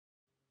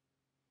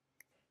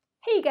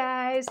Hey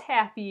guys,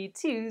 happy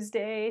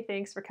Tuesday.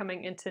 Thanks for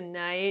coming in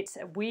tonight.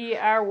 We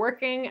are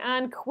working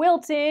on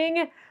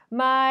quilting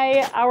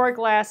my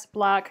Hourglass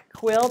block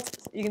quilt.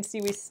 You can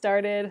see we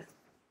started,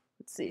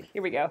 let's see,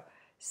 here we go.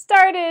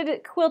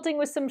 Started quilting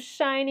with some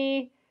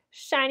shiny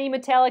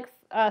metallic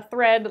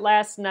thread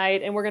last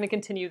night, and we're going to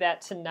continue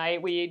that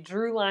tonight. We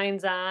drew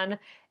lines on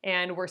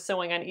and we're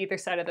sewing on either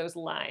side of those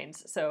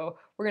lines. So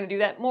we're going to do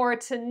that more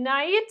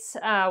tonight.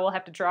 We'll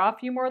have to draw a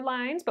few more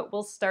lines, but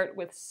we'll start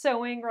with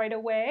sewing right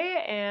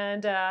away,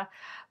 and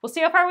we'll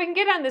see how far we can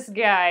get on this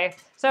guy.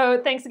 So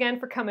thanks again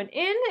for coming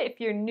in. If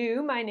you're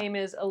new, my name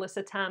is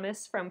Alyssa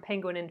Thomas from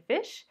Penguin and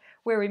Fish,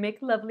 where we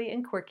make lovely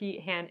and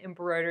quirky hand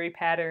embroidery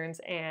patterns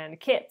and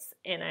kits.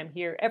 And I'm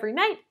here every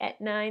night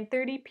at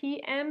 9:30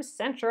 p.m.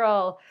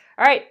 Central.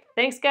 All right,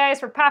 thanks guys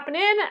for popping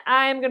in.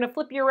 I'm gonna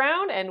flip you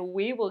around and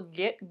we will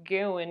get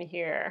going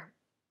here.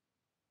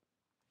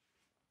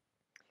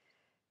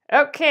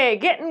 Okay,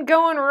 getting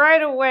going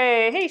right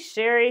away. Hey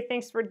Sherry,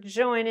 thanks for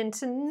joining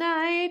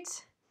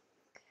tonight.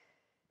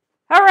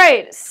 All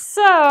right,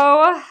 so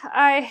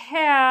I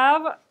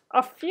have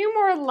a few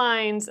more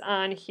lines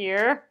on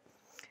here.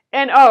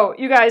 And oh,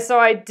 you guys, so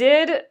I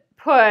did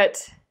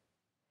put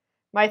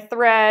my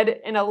thread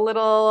in a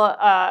little,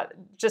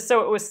 just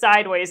so it was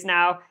sideways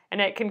now, and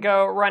it can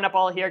go run up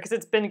all here because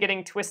it's been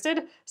getting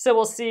twisted. So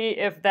we'll see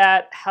if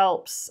that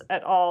helps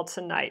at all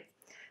tonight.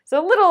 So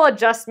a little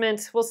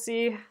adjustment, we'll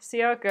see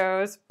how it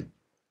goes.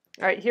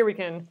 All right, here we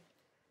can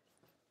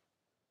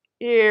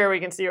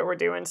see what we're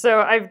doing. So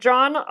I've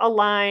drawn a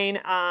line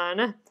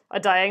on a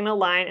diagonal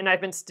line, and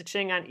I've been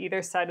stitching on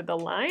either side of the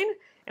line.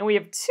 And we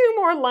have two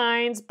more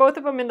lines, both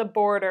of them in the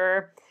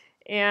border.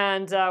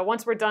 And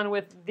once we're done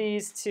with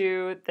these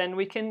two, then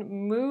we can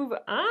move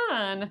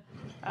on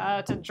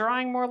to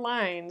drawing more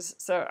lines.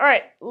 So, all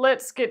right,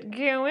 let's get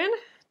going.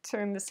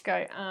 Turn this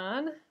guy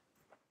on.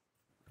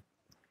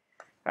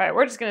 All right,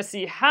 we're just gonna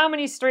see how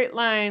many straight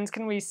lines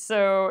can we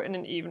sew in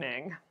an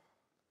evening.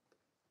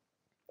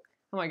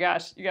 Oh my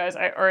gosh, you guys,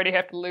 I already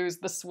have to lose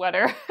the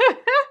sweater.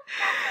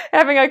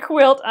 Having a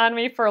quilt on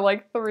me for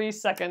like 3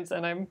 seconds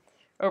and I'm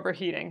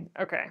overheating.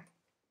 Okay.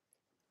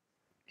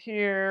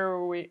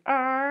 Here we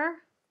are.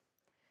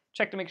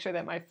 Check to make sure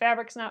that my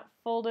fabric's not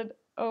folded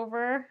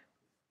over.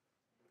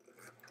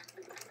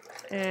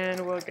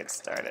 And we'll get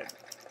started.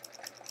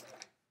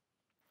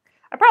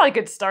 I probably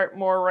could start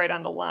more right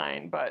on the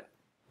line, but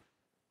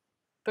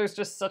there's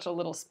just such a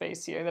little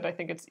space here that I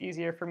think it's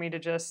easier for me to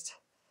just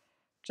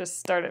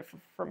start it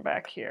from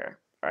back here.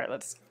 All right,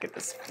 let's get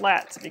this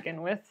flat to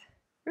begin with.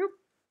 Oop.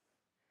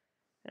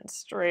 And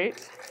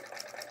straight.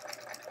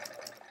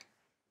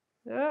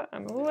 Yeah,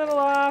 I'm a little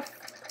off.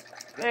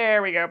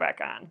 There we go,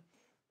 back on.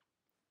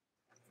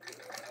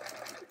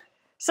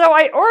 So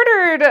I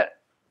ordered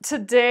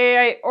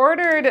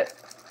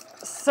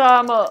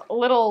some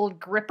little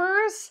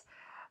grippers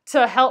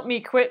to help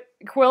me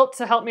quilt,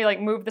 to help me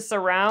like move this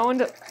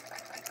around,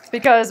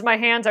 because my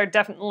hands are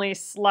definitely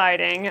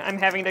sliding. I'm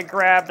having to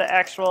grab the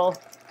actual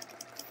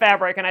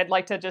fabric and I'd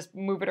like to just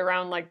move it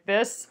around like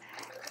this.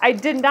 I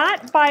did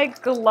not buy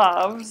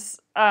gloves.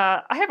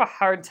 I have a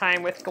hard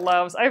time with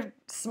gloves. I have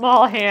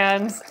small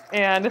hands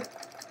and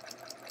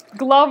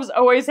gloves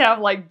always have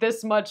like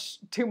this much,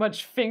 too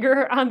much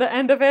finger on the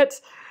end of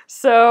it.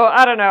 So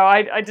I don't know,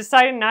 I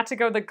decided not to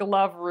go the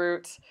glove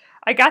route.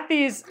 I got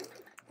these,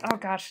 oh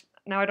gosh,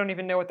 now I don't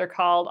even know what they're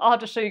called. I'll have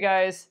to show you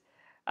guys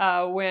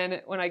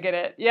when I get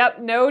it.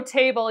 Yep, no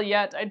table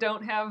yet. I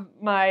don't have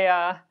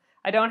my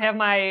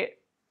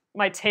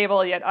my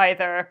table yet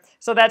either.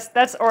 So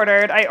that's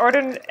ordered. I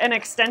ordered an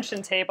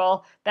extension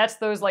table. That's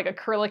those like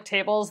acrylic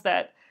tables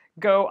that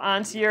go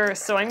onto your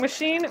sewing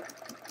machine.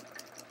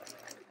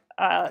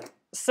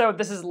 So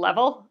this is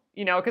level,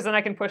 you know, because then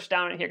I can push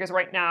down in here, because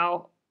right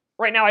now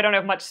I don't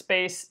have much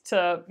space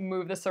to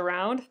move this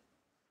around.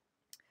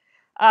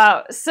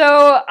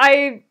 So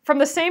from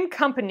the same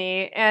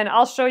company, and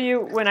I'll show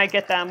you when I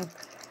get them,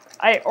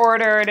 I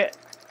ordered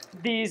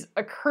these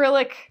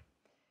acrylic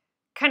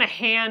kind of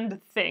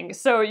hand things.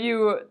 So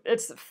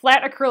it's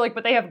flat acrylic,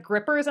 but they have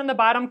grippers on the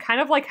bottom,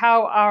 kind of like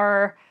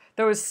how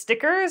those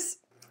stickers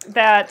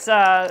that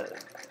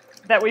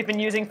we've been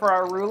using for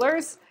our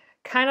rulers,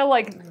 kind of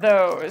like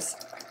those,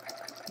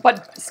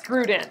 but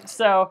screwed in.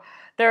 So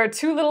there are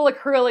two little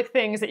acrylic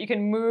things that you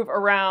can move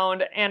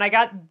around, and I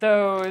got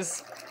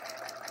those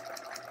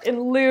in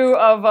lieu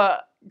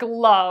of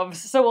gloves.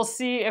 So we'll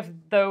see if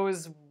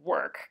those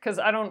work, because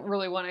I don't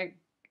really want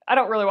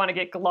to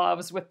get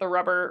gloves with the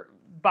rubber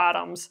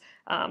bottoms,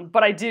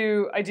 but I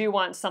do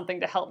want something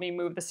to help me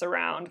move this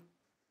around.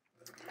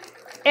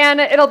 And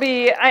it'll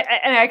be, I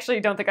actually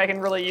don't think I can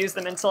really use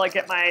them until I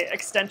get my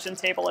extension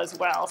table as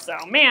well. So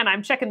man,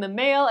 I'm checking the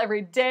mail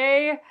every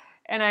day,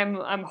 and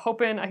I'm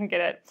hoping I can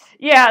get it.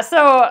 Yeah,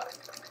 so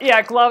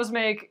yeah, gloves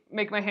make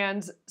my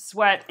hands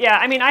sweat. Yeah,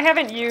 I mean, I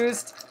haven't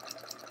used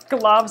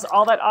gloves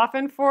all that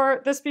often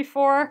for this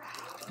before,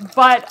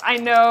 but I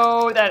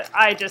know that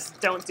I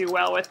just don't do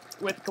well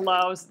with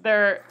gloves.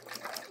 They're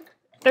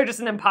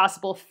just an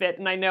impossible fit,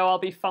 and I know I'll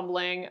be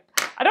fumbling.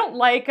 I don't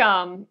like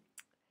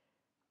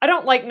I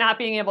don't like not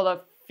being able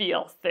to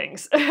feel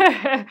things.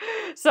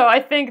 So I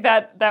think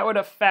that that would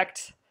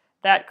affect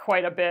that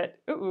quite a bit.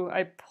 Ooh,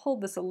 I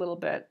pulled this a little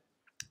bit.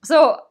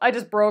 So I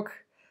just broke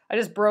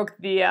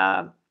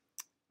the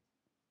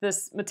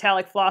this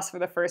metallic floss for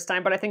the first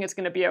time, but I think it's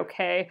going to be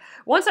okay.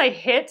 Once I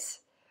get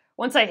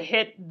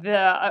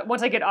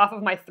off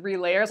of my 3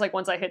 layers, like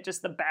once I hit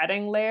just the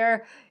batting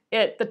layer,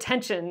 the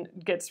tension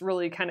gets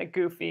really kind of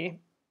goofy.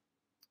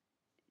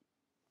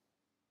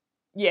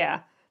 Yeah,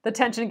 the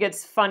tension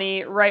gets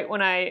funny right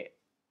when I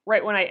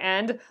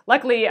end.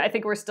 Luckily, I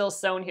think we're still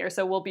sewn here,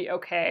 so we'll be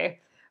okay.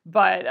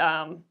 But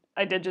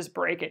I did just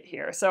break it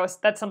here, so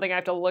that's something I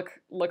have to look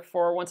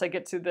for once I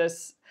get to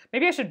this.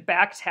 Maybe I should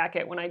back tack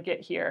it when I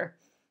get here.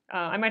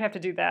 I might have to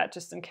do that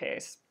just in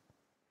case.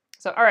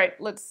 So, all right,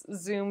 let's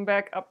zoom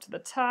back up to the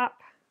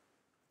top.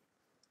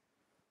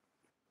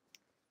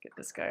 Get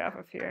this guy off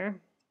of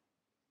here.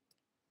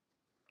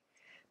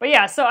 But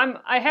yeah, so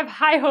I have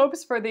high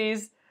hopes for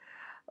these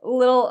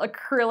little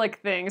acrylic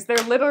things. They're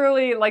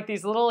literally like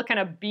these little kind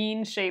of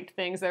bean-shaped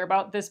things. They're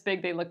about this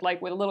big, they look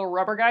like, with little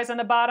rubber guys on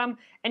the bottom,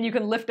 and you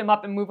can lift them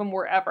up and move them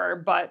wherever.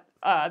 But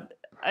I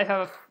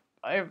have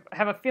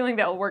a feeling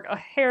that will work a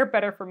hair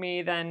better for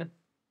me than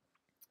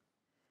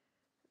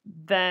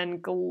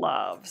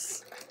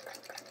gloves.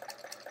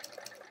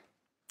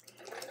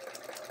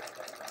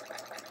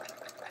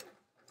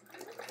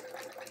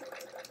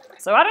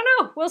 So I don't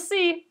know. We'll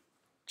see.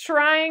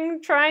 Trying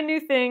new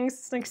things.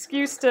 It's an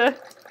excuse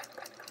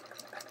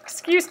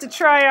to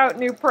try out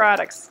new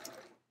products,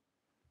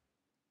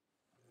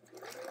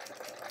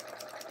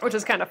 which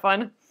is kind of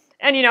fun.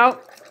 And you know,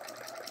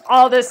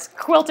 all this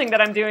quilting that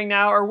I'm doing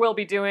now, or will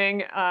be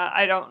doing,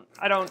 I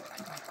don't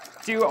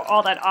do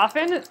all that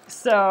often,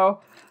 so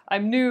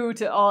I'm new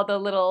to all the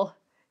little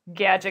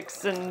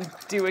gadgets and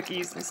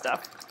doohickeys and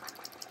stuff.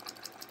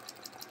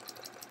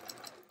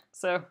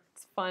 So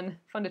it's fun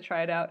to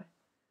try it out.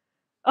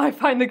 I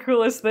find the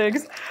coolest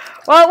things.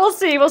 Well, we'll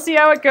see. We'll see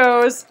how it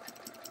goes.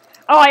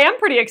 Oh, I am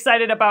pretty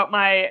excited about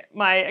my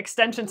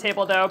extension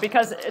table though,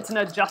 because it's an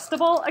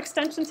adjustable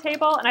extension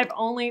table, and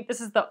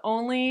this is the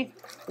only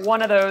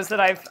one of those that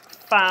I've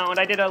found.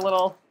 I did a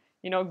little,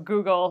 you know,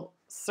 Google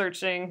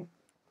searching,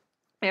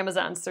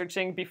 Amazon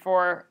searching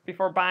before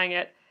buying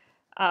it,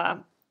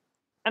 and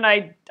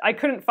I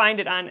couldn't find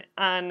it on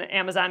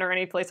Amazon or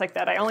any place like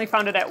that. I only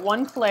found it at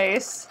one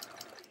place,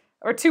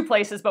 or 2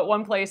 places, but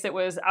one place it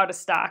was out of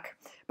stock.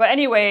 But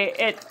anyway,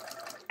 it's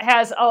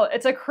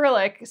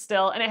acrylic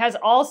still, and it has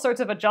all sorts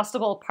of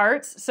adjustable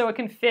parts, so it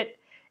can fit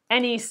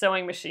any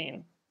sewing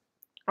machine,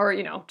 or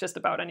you know, just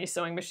about any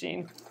sewing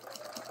machine.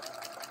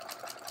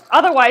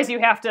 Otherwise, you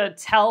have to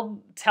tell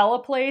a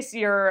place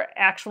your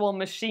actual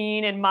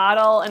machine and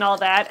model and all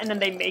that, and then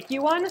they make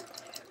you one.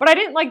 But I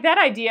didn't like that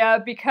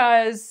idea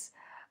because,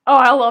 oh,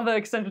 I love the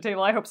extension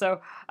table, I hope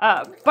so.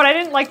 But I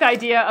didn't like the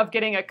idea of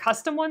getting a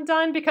custom one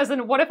done, because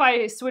then what if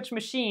I switch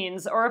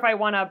machines, or if I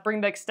want to bring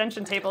the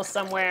extension table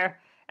somewhere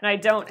and I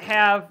don't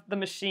have the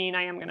machine.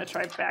 I am going to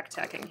try back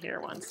tacking here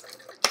once.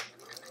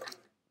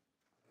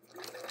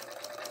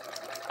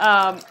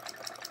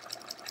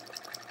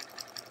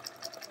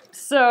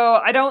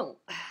 So I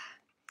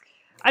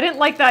didn't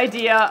like the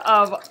idea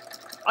of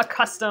a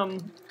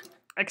custom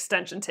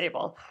extension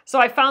table. So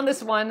I found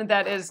this one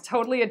that is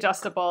totally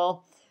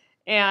adjustable,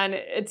 and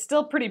it's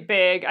still pretty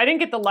big. I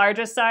didn't get the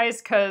largest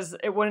size because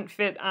it wouldn't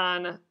fit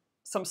on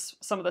some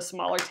of the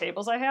smaller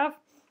tables I have,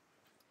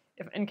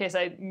 in case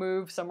I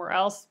move somewhere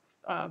else,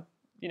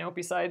 you know,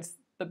 besides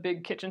the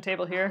big kitchen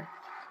table here.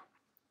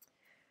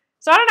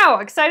 So I don't know,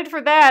 excited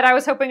for that. I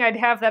was hoping I'd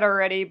have that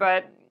already,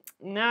 but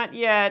not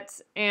yet.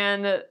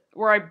 And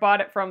where I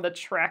bought it from, the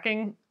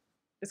tracking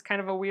is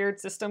kind of a weird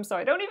system, so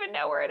I don't even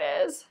know where it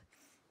is.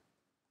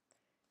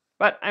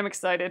 But I'm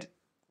excited.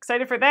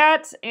 Excited for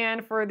that,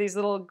 and for these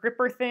little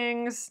gripper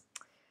things.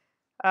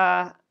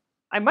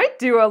 I might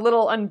do a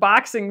little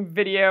unboxing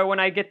video when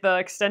I get the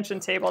extension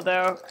table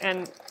though,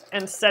 and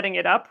setting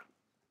it up.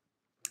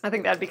 I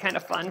think that'd be kind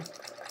of fun.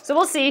 So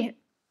we'll see.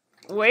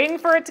 Waiting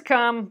for it to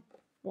come,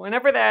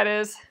 whenever that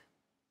is.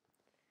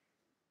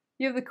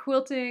 You have the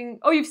quilting.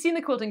 Oh, you've seen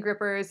the quilting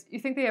grippers. You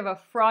think they have a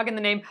frog in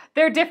the name?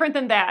 They're different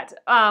than that.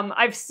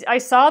 I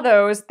saw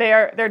those.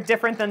 They're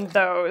different than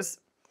those.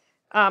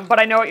 But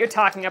I know what you're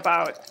talking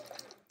about.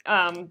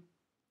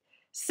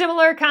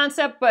 Similar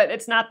concept, but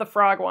it's not the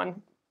frog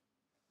one.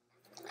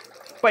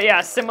 But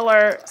yeah,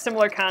 similar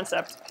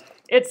concept.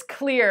 It's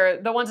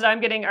clear. The ones that I'm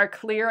getting are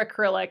clear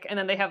acrylic, and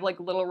then they have like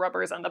little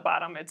rubbers on the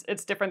bottom.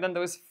 It's different than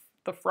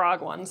the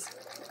frog ones.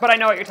 But I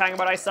know what you're talking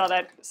about. I saw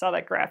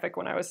that graphic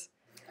when I was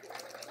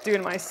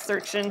doing my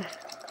searching.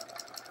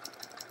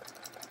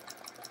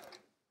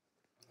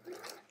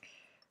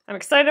 I'm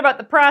excited about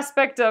the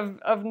prospect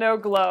of no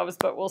gloves,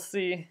 but we'll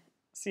see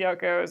how it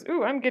goes.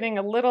 Ooh, I'm getting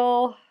a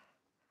little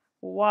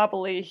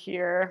wobbly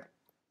here.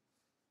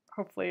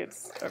 Hopefully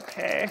it's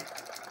okay.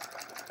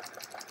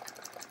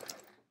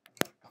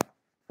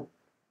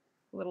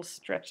 A little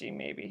stretchy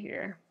maybe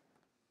here.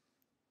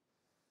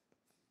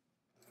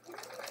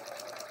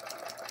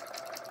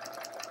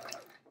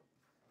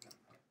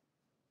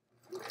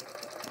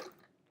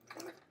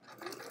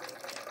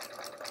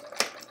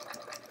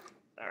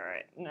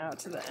 now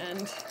to the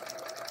end.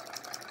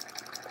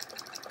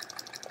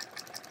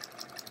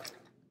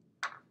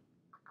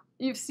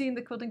 You've seen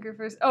the quilting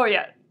grippers? Oh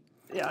yeah.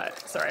 Yeah,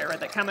 sorry, I read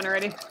that comment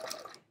already.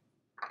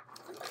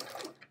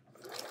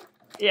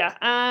 Yeah,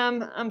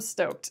 I'm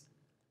stoked.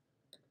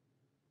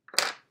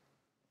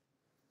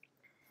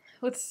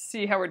 Let's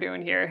see how we're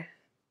doing here.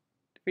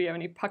 Do we have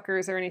any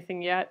puckers or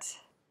anything yet?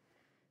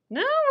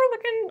 No,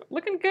 we're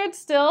looking good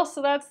still,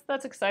 so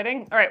that's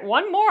exciting. All right,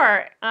 one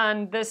more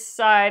on this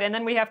side, and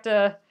then we'll have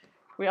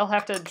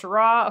to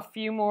draw a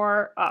few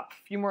more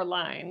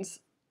lines.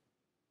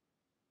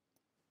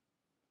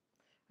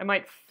 I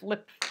might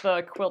flip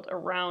the quilt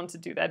around to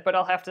do that, but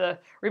I'll have to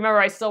remember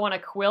I still want to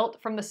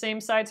quilt from the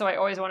same side, so I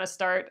always want to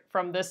start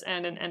from this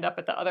end and end up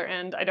at the other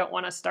end. I don't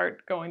want to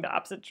start going the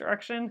opposite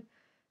direction,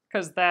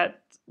 because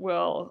that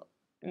will,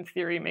 in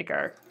theory, make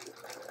our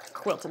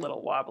quilt a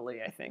little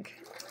wobbly, I think.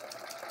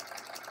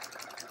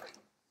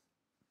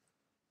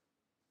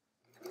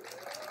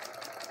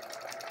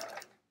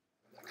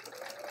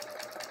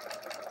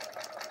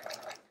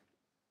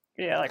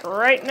 Yeah, like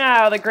right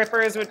now, the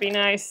grippers would be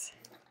nice.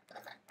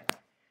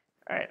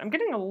 All right, I'm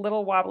getting a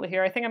little wobbly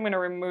here. I think I'm going to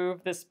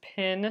remove this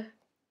pin,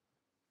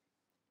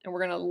 and we're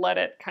going to let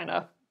it kind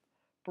of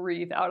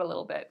breathe out a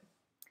little bit.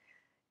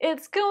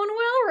 It's going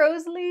well,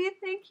 Rosalie.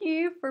 Thank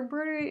you for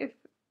embroidery.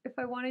 If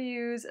I want to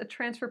use a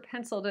transfer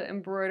pencil to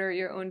embroider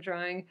your own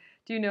drawing,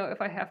 do you know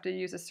if I have to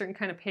use a certain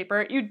kind of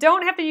paper? You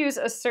don't have to use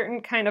a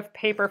certain kind of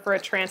paper for a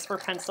transfer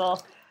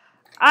pencil.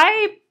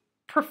 I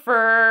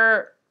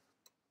prefer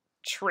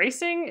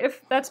tracing,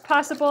 if that's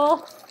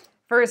possible,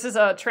 versus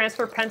a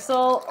transfer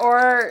pencil,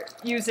 or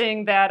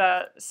using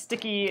that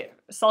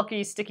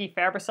sulky sticky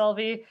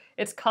Faber-Solvy.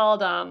 It's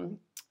called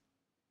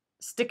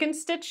Stick and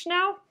Stitch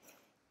now.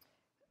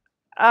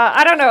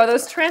 I don't know,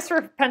 those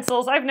transfer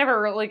pencils, I've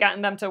never really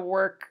gotten them to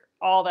work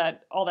all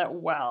that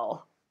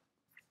well.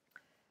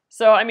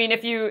 So I mean,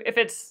 if you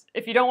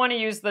don't want to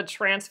use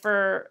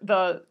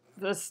the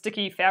the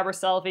sticky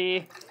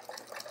Faber-Solvy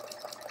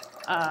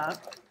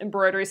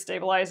embroidery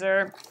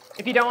stabilizer,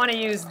 if you don't want to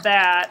use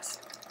that,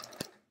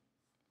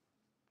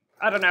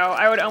 I don't know,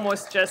 I would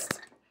almost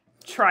just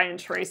try and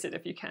trace it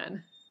if you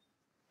can.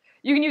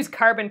 You can use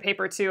carbon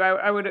paper too.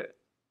 I would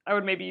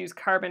maybe use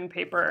carbon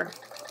paper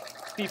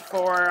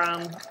before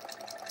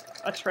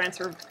a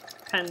transfer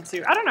pen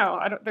too. I don't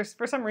know. There's,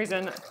 for some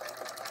reason,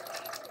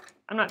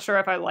 I'm not sure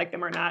if I like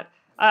them or not.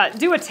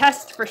 Do a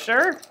test for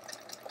sure.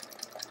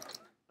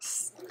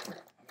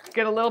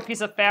 Get a little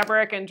piece of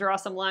fabric and draw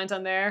some lines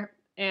on there,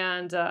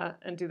 and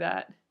do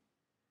that.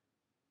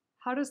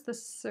 How does the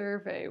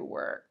survey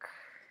work?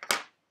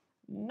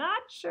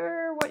 Not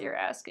sure what you're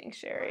asking,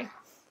 Sherry.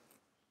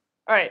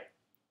 All right.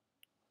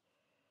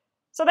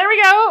 So there we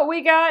go.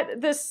 We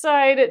got this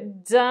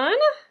side done.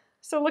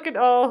 So look at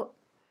all.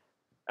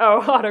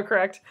 Oh,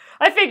 autocorrect.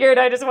 I figured,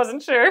 I just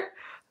wasn't sure.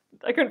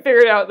 I couldn't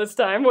figure it out this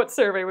time what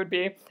survey would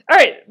be. All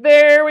right,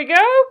 there we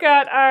go.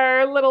 Got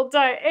our little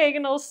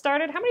diagonals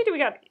started. How many do we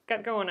got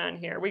going on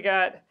here? We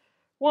got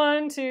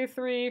 1, 2,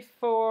 3,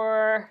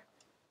 4,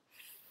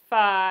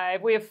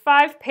 5. We have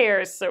 5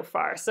 pairs so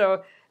far.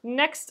 So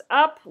next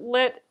up,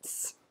 we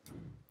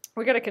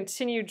got to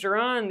continue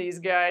drawing these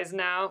guys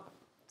now.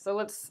 So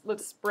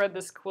let's spread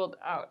this quilt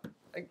out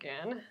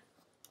again.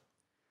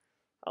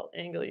 I'll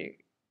angle you.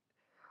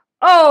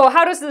 Oh,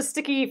 how does the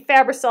sticky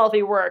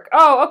Faber-Solvy work?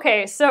 Oh,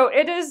 okay. So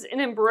it is an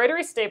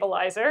embroidery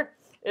stabilizer,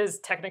 is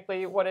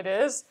technically what it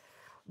is,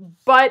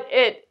 but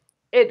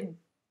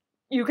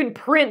you can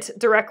print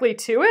directly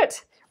to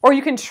it, or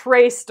you can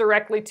trace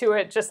directly to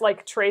it, just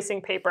like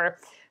tracing paper.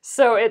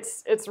 So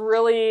it's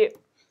really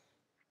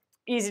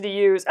easy to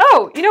use.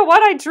 Oh, you know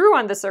what? I drew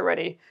on this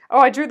already. Oh,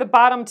 I drew the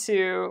bottom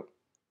two.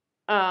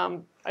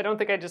 I don't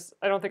think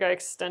I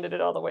extended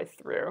it all the way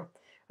through.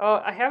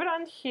 Oh, I have it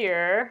on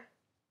here.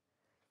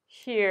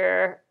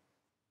 Here.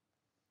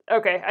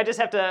 Okay, I just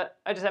have to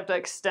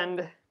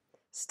extend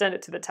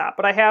it to the top.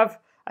 But I have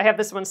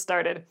this one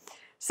started.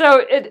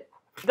 So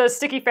the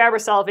sticky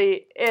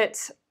Faber-Solvy,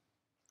 it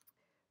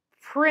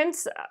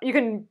prints. You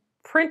can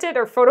print it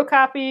or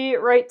photocopy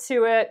right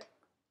to it,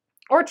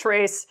 or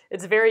trace.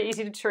 It's very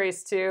easy to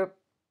trace to.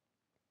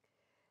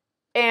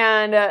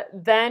 And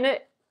then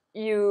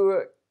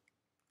you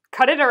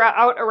cut it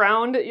out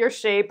around your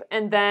shape,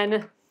 and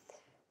then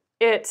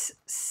it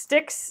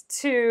sticks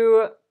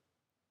to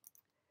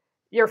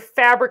your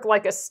fabric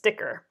like a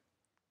sticker,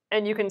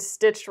 and you can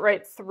stitch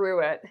right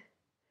through it.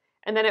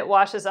 And then it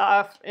washes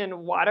off in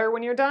water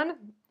when you're done.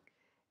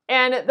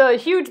 And the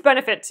huge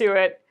benefit to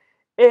it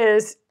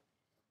is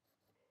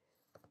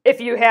if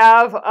you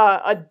have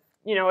a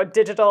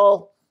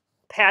digital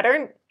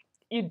pattern,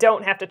 you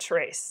don't have to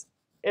trace.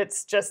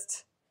 It's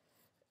just,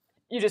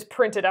 you just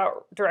print it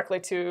out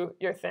directly to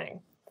your thing.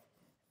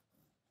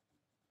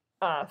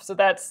 So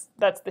that's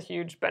the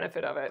huge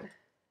benefit of it.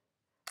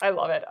 I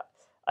love it.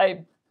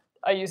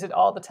 I use it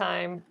all the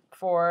time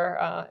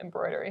for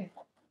embroidery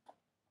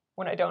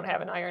when I don't have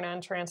an iron-on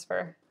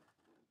transfer.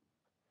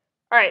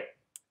 All right,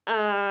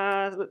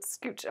 let's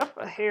scooch up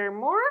a hair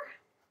more.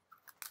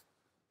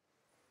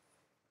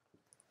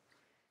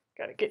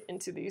 Gotta get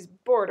into these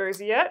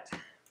borders yet.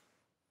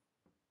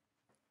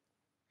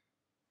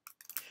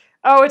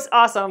 Oh, it's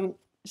awesome,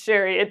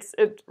 Sherry.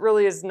 It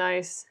really is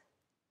nice.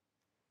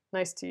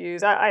 Nice to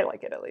use. I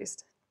like it at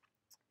least.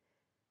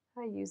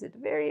 I use it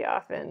very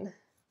often.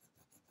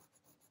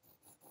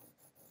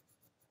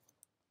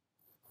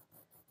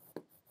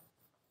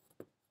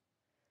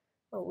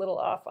 A little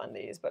off on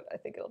these, but I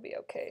think it'll be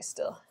okay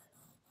still.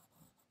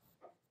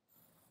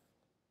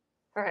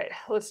 All right,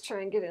 let's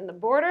try and get in the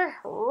border,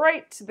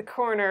 right to the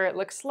corner it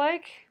looks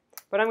like.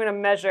 But I'm gonna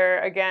measure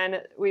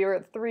again. We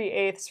were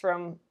 3/8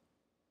 from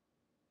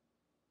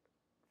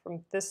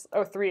this,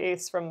 oh,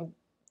 3/8 from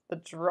the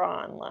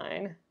drawn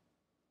line.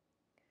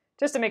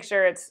 Just to make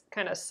sure it's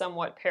kind of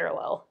somewhat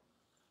parallel.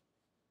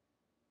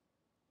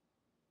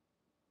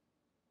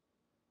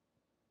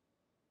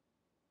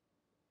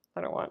 I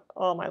don't want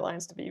all my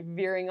lines to be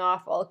veering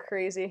off all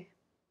crazy.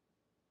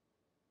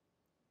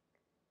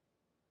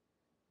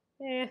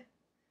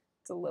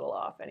 It's a little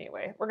off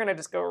anyway. We're gonna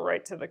just go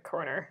right to the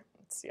corner.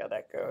 Let's see how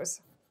that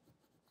goes.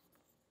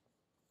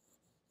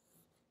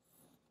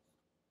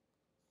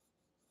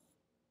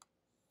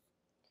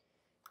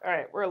 All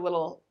right, we're a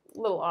little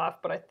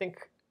off, but I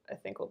think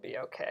we'll be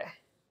okay.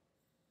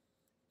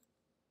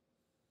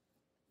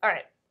 All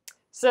right,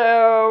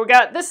 so we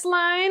got this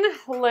line.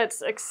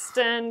 Let's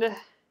extend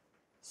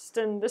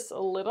this a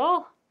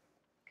little.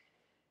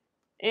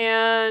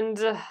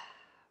 And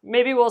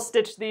maybe we'll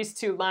stitch these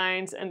two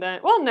lines and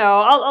then, well, no,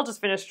 I'll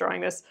just finish drawing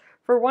this.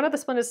 For one of the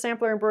Splendid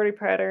Sampler embroidery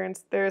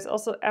patterns, there's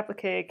also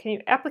applique. Can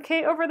you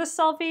applique over the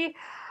selfie?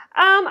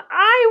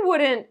 I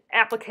wouldn't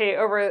applique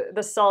over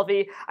the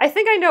selfie. I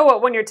think I know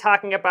what one you're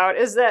talking about.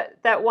 Is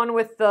that one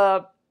with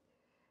the,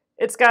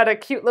 it's got a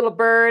cute little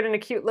bird and a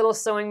cute little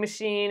sewing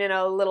machine and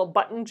a little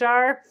button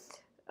jar.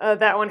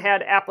 That one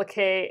had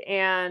applique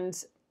and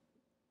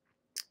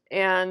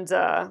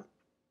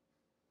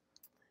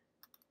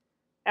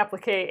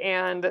applique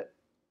and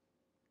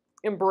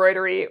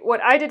embroidery. What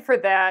I did for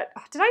that,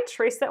 did I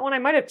trace that one? I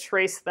might have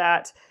traced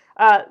that.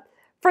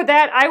 For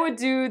that, I would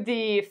do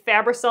the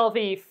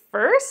Fabri-Selvi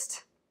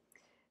first,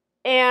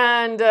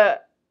 and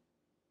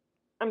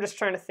I'm just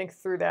trying to think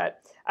through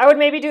that. I would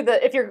maybe do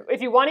the, if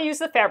you want to use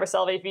the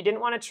Fabri-Selvi, if you didn't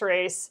want to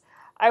trace,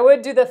 I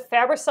would do the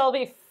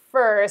Fabri-Selvi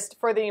first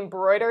for the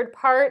embroidered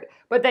part,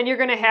 but then you're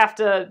going to have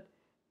to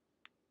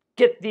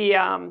get the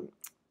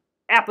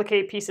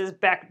applique pieces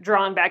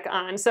drawn back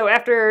on. So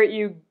after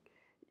you,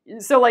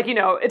 so like, you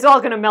know, it's all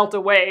going to melt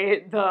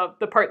away,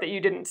 the part that you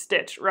didn't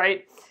stitch,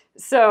 right?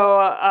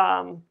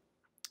 So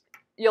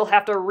you'll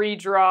have to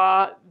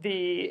redraw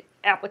the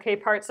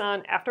applique parts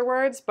on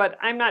afterwards, but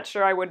I'm not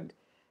sure I would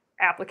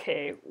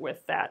applique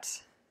with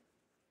that.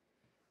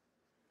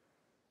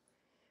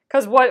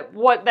 Because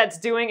what that's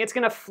doing, it's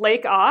going to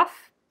flake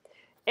off,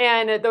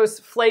 and those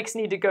flakes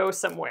need to go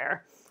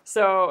somewhere.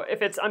 So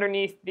if it's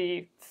underneath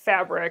the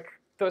fabric,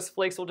 those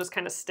flakes will just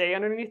kind of stay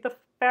underneath the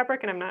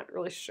fabric, and I'm not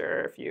really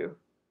sure if you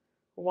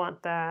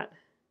want that.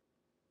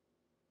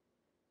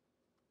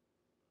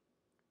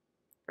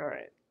 All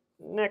right,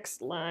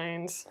 next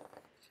lines.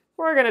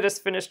 We're gonna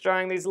just finish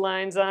drawing these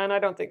lines on. I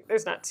don't think,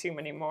 there's not too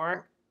many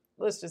more.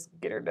 Let's just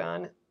get her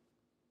done.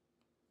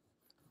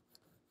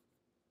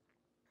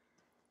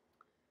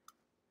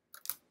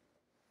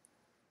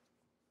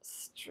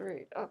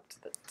 Straight up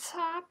to the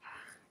top.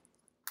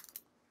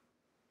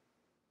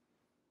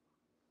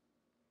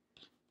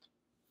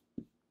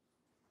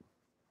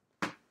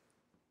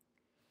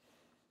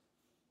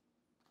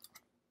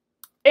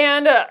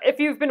 And if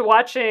you've been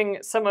watching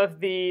some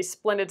of the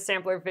Splendid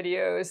Sampler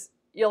videos,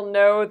 you'll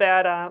know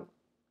that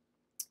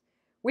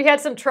we had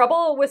some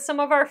trouble with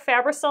some of our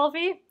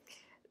Fabri-Selvi.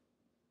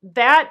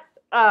 That,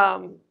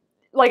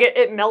 like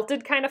it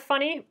melted kind of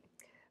funny.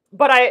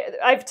 But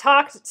I've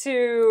talked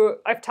to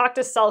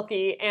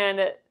Selkie,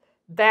 and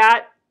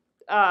that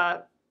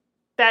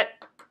that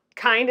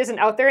kind isn't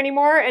out there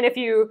anymore. And if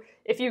you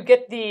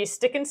get the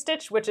Stick and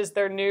Stitch, which is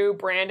their new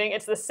branding,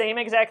 it's the same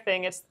exact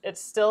thing.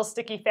 It's still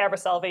sticky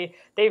Fabri-Selvi.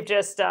 They've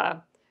just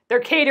they're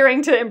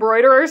catering to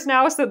embroiderers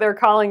now, so they're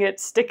calling it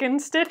Stick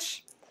and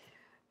Stitch.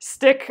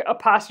 Stick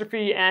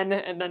apostrophe N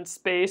and then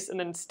space and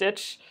then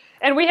stitch.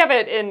 And we have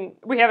it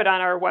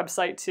on our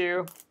website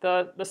too,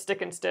 the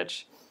Stick and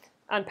Stitch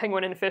on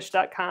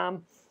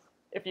penguinandfish.com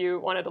if you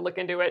wanted to look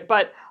into it.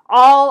 But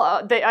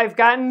I've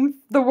gotten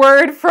the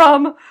word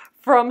from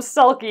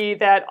Selkie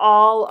that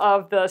all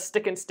of the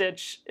Stick and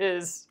Stitch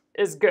is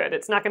good.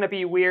 It's not going to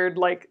be weird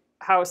like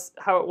how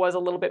it was a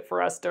little bit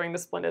for us during the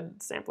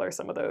Splendid Sampler,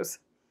 some of those.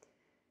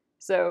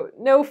 So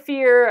no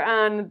fear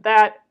on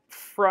that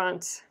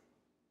front.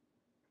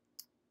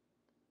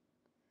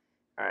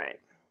 All right.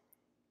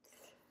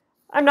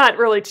 I'm not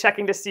really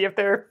checking to see if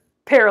they're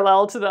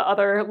parallel to the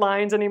other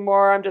lines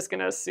anymore. I'm just going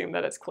to assume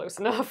that it's close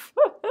enough.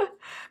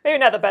 Maybe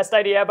not the best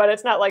idea, but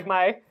it's not like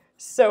my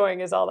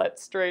sewing is all that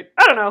straight.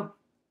 I don't know.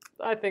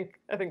 I think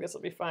this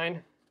will be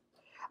fine.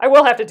 I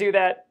will have to do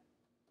that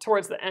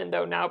towards the end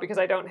though now, because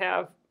I don't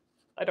have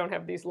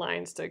these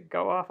lines to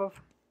go off of.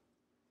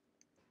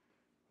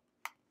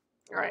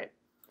 All right,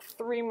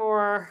 3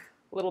 more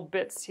little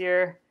bits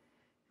here,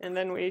 and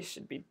then we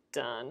should be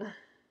done.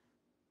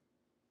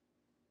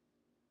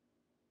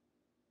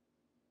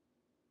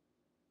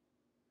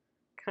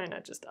 Kind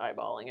of just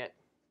eyeballing it.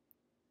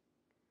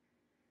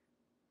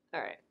 All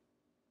right.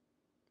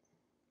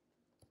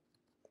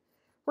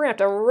 We're gonna have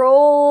to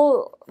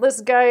roll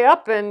this guy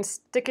up and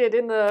stick it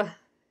in the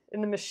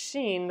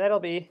machine. That'll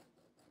be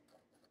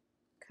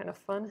kind of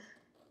fun.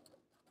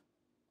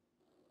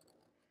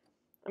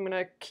 I'm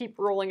gonna keep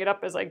rolling it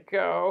up as I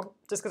go,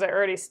 just because I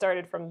already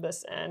started from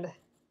this end.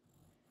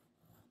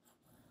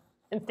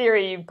 In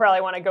theory, you probably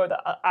want to go the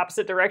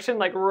opposite direction,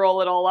 like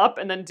roll it all up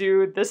and then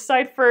do this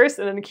side first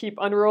and then keep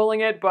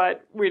unrolling it,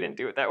 but we didn't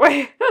do it that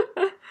way.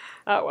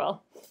 Oh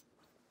well.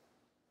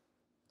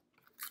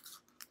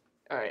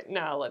 All right,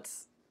 now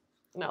let's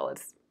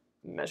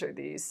measure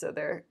these so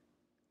they're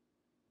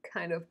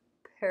kind of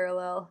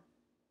parallel.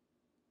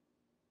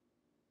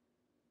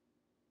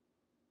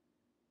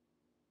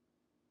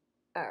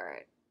 All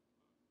right,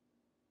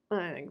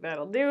 I think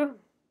that'll do.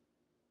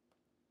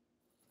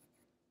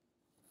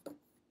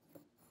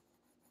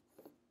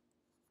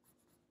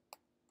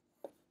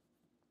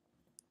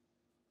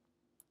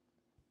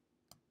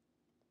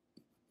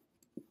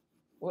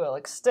 We'll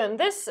extend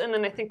this, and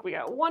then I think we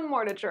got one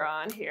more to draw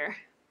on here.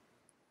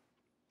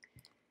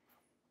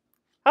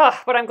 Oh,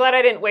 but I'm glad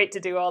I didn't wait to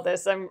do all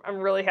this. I'm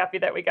really happy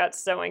that we got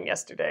sewing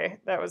yesterday.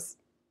 That was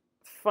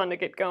fun to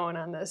get going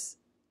on this.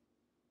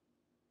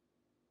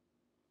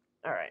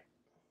 All right.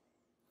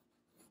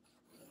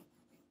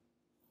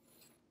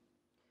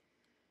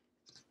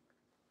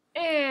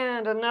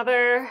 And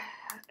another,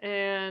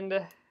 and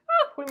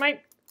oh, we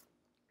might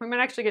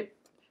actually get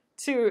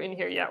two in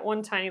here yet.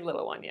 One tiny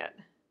little one yet.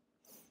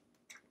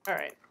 All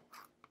right.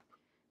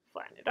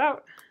 Flatten it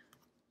out.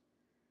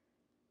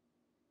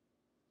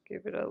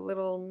 Give it a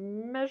little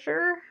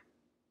measure.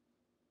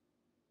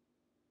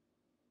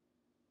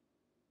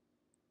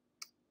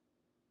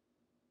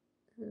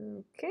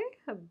 Okay,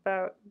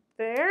 about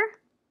there.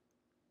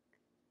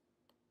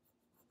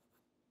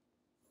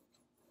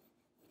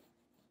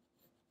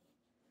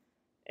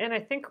 And I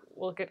think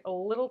we'll get a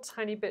little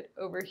tiny bit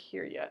over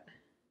here yet.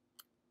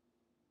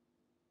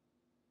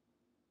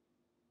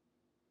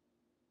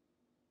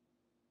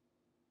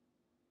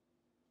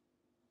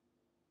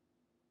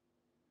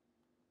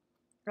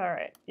 All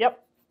right,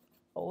 yep,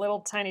 a little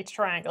tiny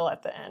triangle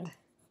at the end.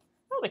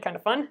 That'll be kind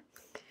of fun.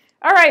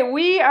 All right,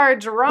 we are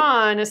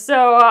drawn.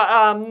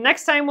 So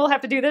next time we'll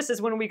have to do this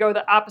is when we go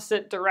the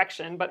opposite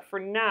direction. But for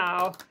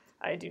now,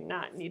 I do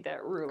not need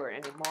that ruler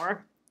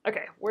anymore.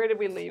 Okay, where did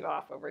we leave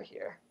off over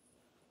here?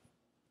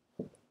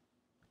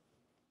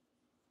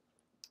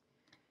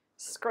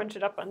 Scrunch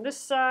it up on this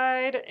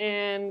side,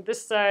 and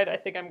this side I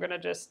think I'm gonna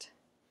just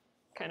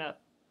kind of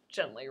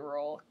gently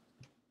roll.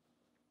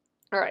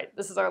 All right,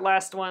 this is our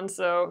last one,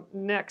 so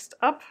next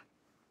up.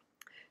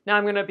 Now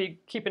I'm gonna be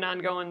keeping on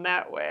going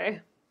that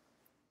way.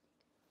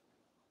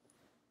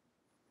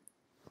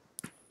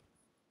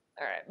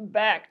 All right,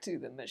 back to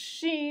the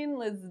machine.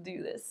 Let's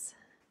do this.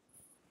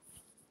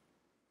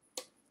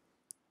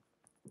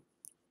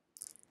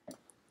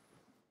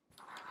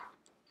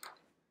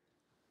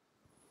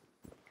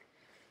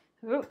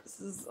 Oh, this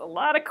is a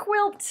lot of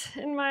quilt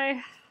in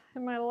my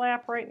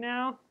lap right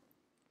now.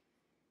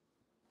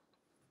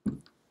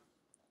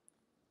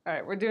 All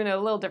right, we're doing it a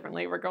little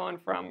differently. We're going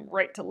from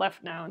right to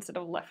left now instead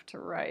of left to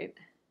right.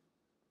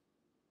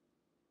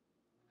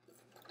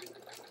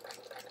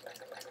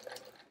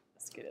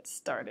 Let's get it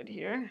started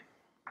here.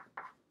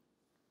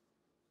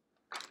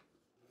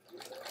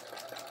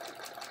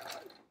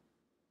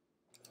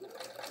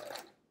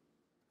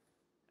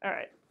 All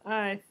right,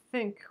 I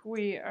think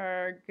we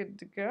are good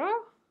to go.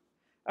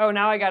 Oh,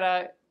 now I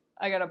gotta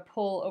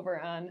pull over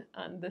on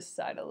this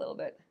side a little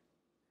bit.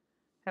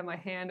 Have my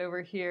hand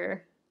over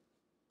here.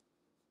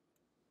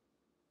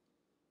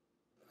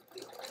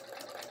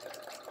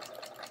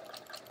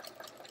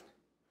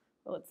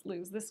 Well, let's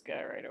lose this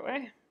guy right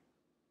away.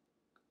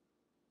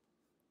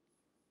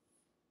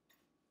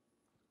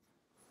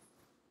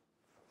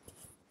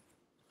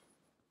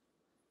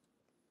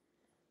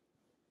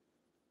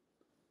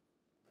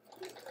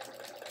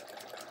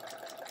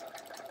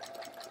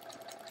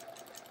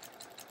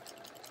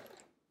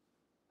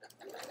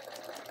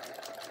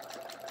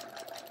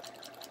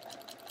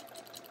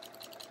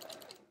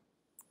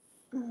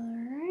 All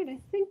right, I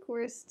think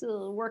we're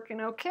still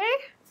working okay.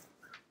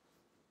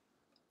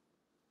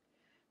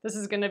 This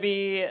is going to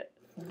be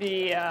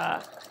the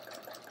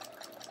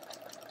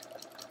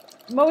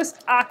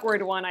most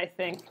awkward one, I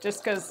think,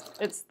 just because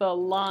it's the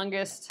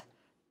longest.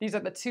 These are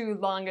the two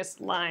longest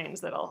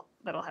lines that I'll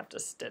have to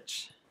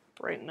stitch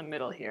right in the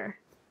middle here.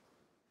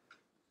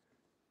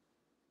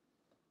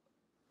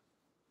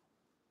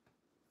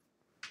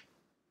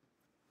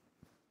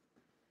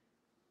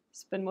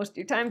 Spend most of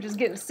your time just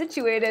getting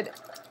situated.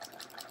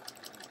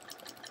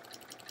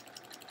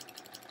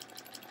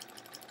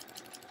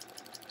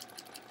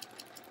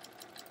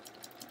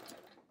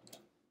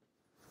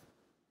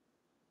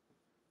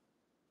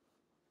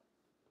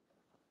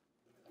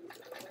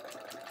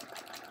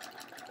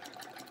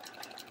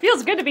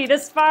 feels good to be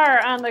this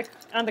far on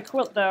the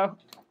quilt though.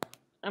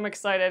 I'm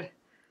excited.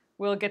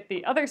 We'll get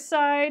the other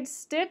side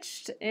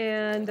stitched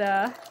and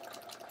the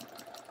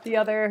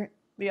other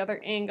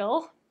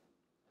angle.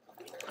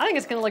 I think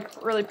it's gonna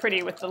look really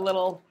pretty with the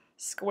little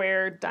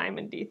square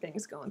diamond-y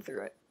things going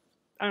through it.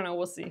 I don't know,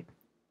 we'll see.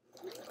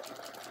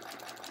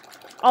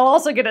 I'll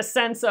also get a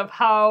sense of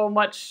how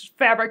much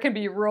fabric can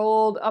be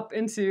rolled up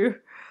into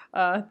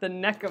the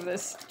neck of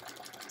this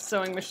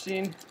sewing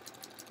machine.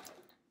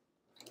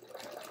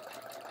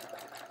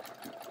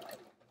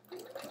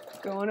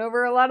 Going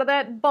over a lot of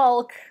that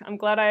bulk. I'm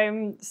glad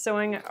I'm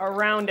sewing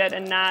around it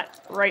and not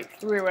right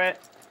through it.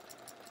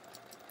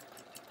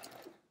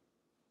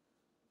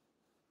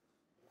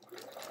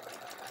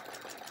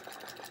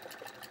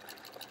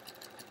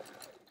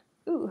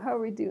 Ooh, how are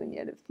we doing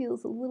yet? It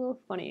feels a little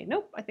funny.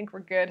 Nope, I think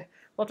we're good.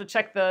 We'll have to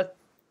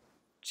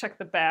check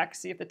the back,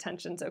 see if the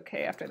tension's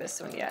okay after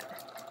this one yet.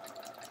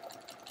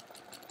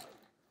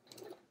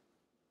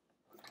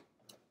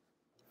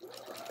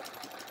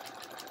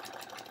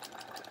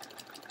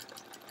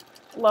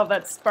 Love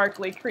that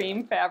sparkly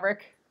cream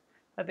fabric.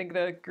 I think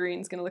the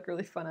green's gonna look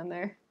really fun on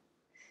there.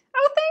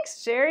 Oh,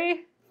 thanks,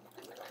 Sherry.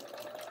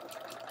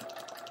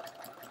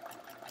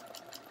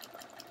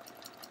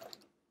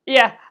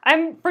 Yeah,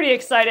 I'm pretty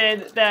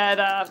excited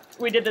that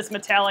we did this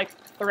metallic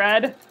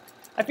thread.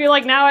 I feel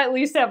like now I at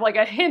least have like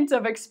a hint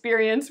of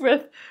experience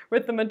with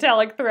the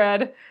metallic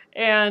thread,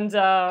 and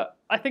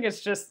I think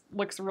it's just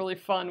looks really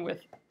fun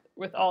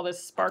with all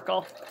this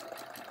sparkle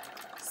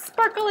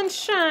and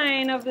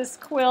shine of this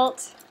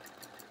quilt.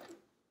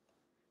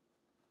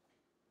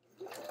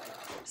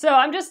 So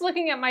I'm just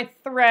looking at my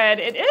thread.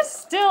 It is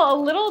still a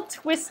little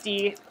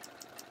twisty.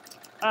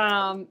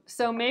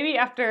 So maybe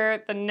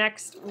after the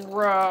next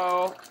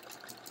row,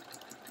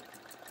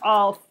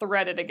 I'll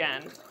thread it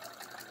again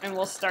and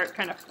we'll start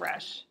kind of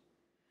fresh.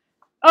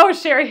 Oh,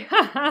 Sherry,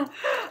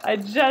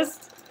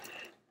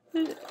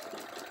 you're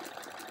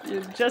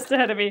just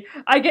ahead of me.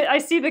 I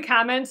see the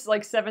comments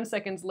like 7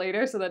 seconds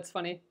later, so that's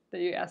funny that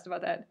you asked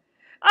about that.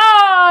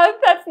 Oh,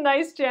 that's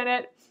nice,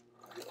 Janet.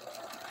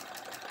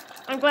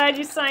 I'm glad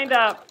you signed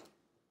up.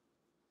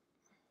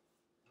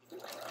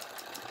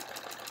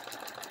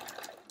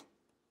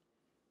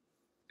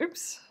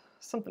 Oops,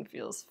 something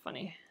feels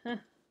funny. Huh.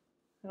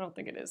 I don't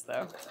think it is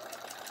though.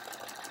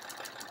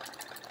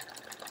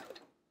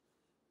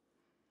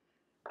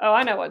 Oh,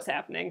 I know what's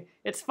happening.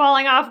 It's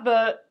falling off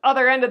the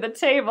other end of the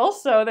table,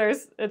 so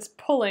it's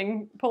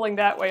pulling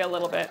that way a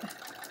little bit.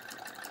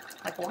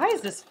 Like, why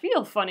does this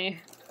feel funny?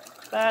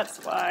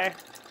 That's why.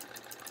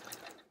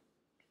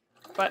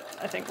 But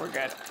I think we're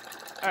good.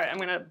 All right, I'm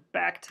gonna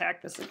back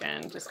tack this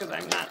again just because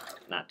I'm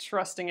not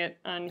trusting it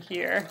on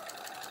here.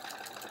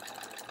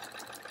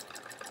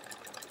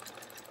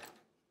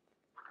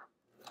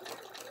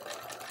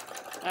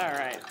 All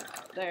right,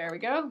 there we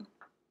go.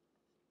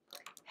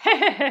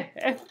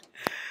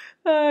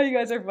 Oh, you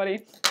guys are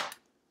funny.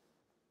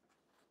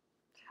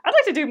 I'd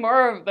like to do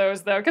more of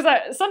those though, because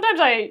sometimes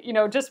I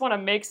just want to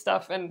make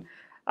stuff, and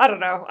I don't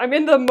know. I'm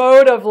in the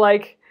mode of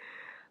like,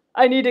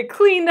 I need to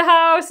clean the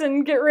house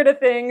and get rid of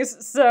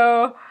things,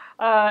 so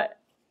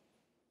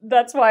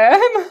that's why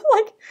I'm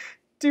like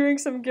doing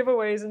some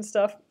giveaways and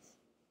stuff.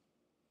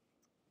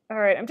 All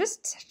right, I'm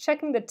just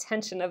checking the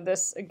tension of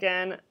this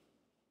again.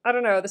 I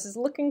don't know. This is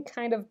looking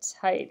kind of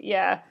tight.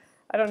 Yeah,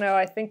 I don't know.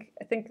 I think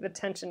the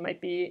tension might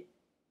be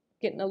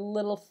getting a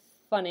little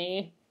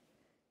funny.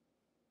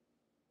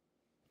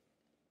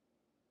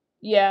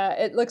 Yeah,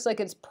 it looks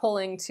like it's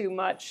pulling too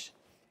much,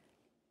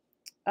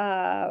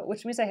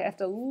 which means I have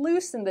to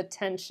loosen the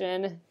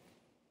tension.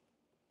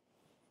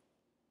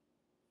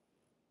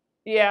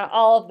 Yeah,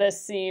 all of this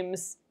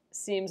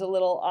seems a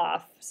little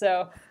off.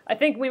 So I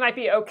think we might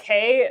be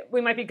okay.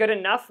 We might be good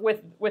enough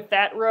with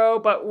that row,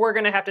 but we're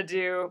gonna have to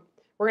do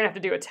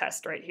a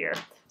test right here.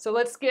 So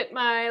let's get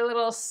my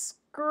little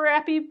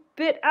scrappy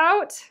bit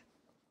out.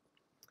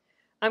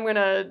 I'm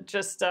gonna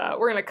just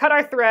we're gonna cut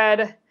our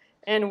thread,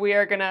 and we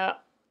are gonna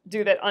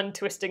do that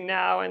untwisting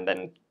now, and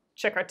then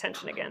check our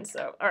tension again.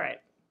 So all right,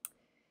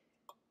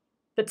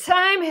 the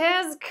time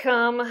has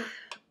come.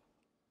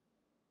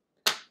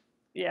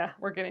 Yeah,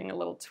 we're getting a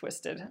little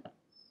twisted.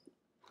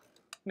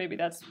 Maybe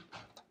that's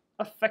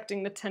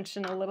affecting the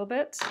tension a little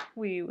bit.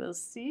 We will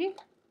see.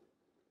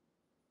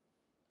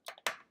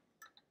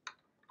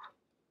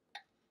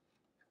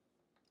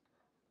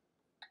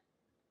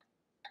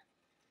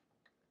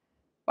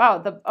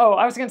 Wow,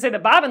 I was gonna say the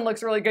bobbin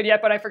looks really good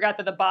yet, but I forgot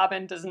that the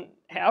bobbin doesn't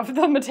have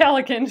the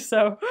metallic in,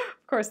 so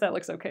of course that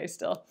looks okay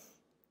still.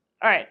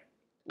 All right,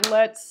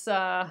 let's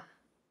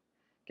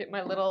get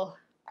my little,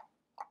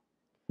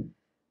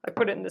 I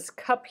put it in this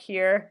cup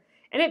here,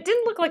 and it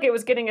didn't look like it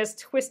was getting as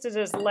twisted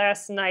as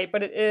last night,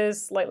 but it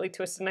is slightly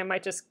twisted, and I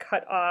might just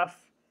cut off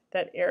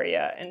that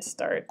area and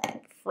start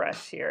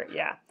fresh here.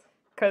 Yeah,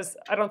 because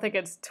I don't think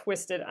it's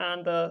twisted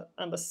on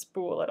the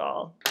spool at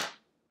all.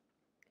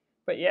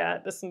 But yeah,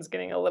 this one's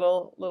getting a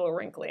little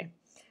wrinkly.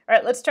 All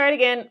right, let's try it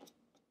again.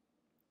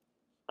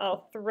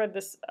 I'll thread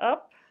this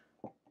up.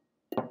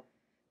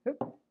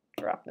 Oop,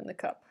 dropped in the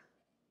cup.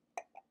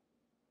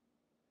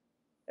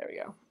 There we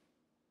go.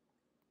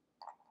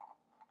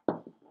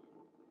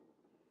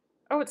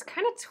 Oh, it's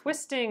kind of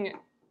twisting.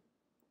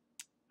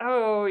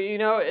 Oh, you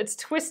know, it's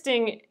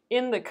twisting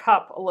in the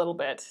cup a little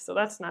bit. So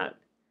that's not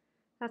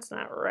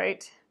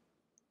right.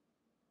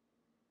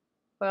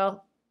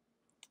 Well,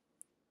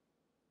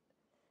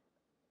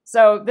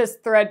 so this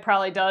thread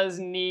probably does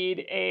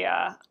need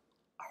a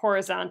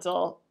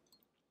horizontal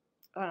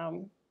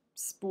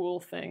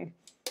spool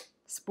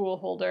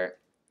holder,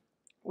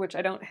 which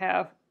I don't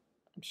have.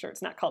 I'm sure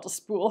it's not called a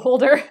spool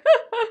holder,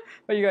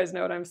 but you guys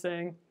know what I'm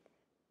saying.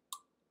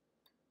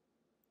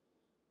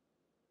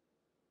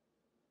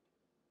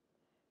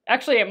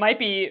 Actually, it might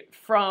be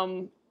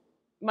from,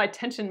 my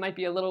tension might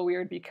be a little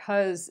weird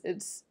because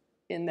it's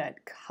in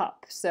that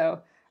cup. So,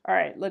 all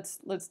right, let's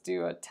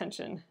do a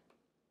tension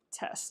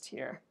test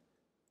here.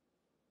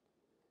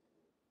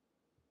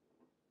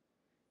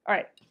 All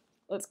right,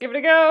 let's give it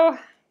a go.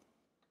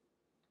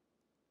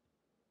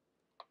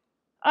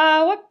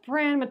 What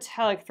brand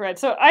metallic thread?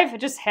 So I've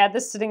just had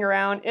this sitting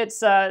around.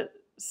 It's a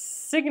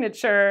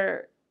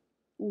Signature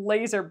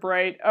Laser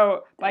Bright.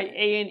 Oh, by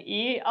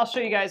A&E. I'll show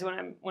you guys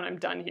when I'm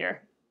done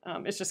here.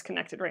 It's just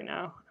connected right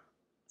now.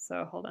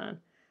 So hold on.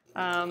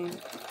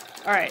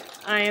 All right,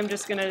 I am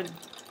just gonna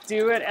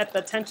do it at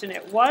the tension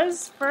it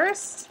was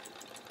first.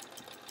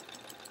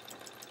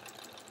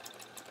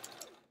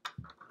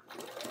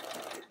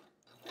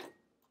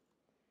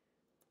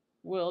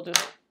 We'll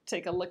just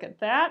take a look at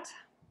that.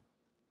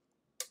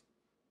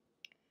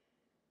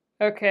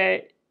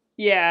 Okay,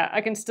 yeah,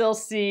 I can still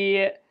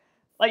see,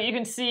 like you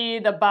can see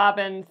the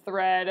bobbin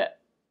thread.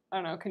 I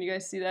don't know, can you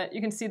guys see that?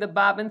 You can see the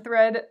bobbin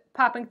thread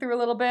popping through a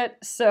little bit.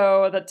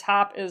 So the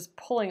top is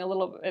pulling a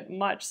little bit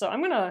much. So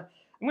I'm gonna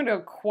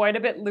go quite a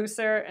bit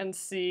looser and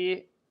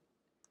see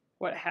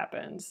what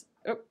happens.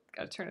 Oh,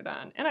 gotta turn it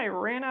on. And I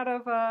ran out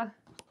of,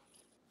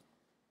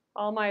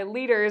 all my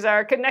leaders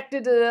are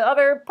connected to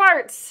other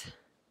parts.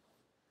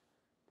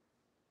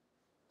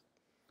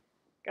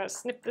 Gotta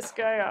snip this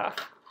guy off.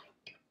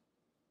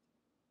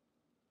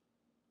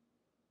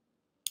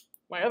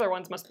 My other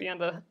ones must be on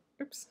the,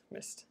 oops,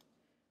 missed.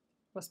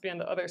 Must be on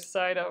the other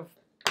side of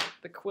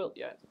the quilt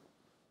yet.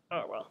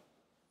 Oh, well.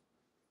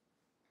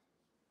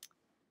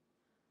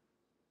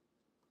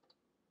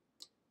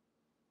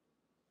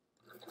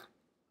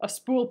 A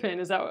spool pin,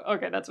 is that what,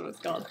 okay, that's what it's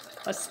called.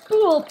 A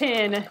spool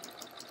pin.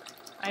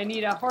 I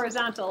need a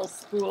horizontal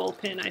spool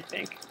pin, I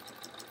think,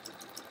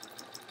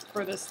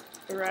 for this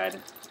thread.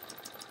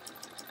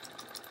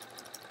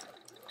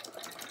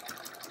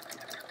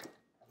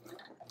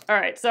 All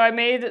right, so I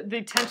made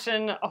the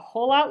tension a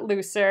whole lot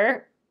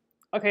looser.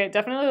 Okay, it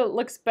definitely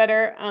looks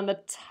better on the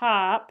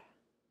top.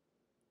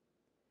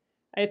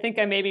 I think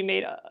I maybe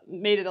made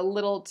it a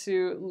little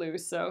too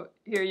loose. So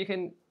here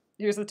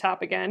here's the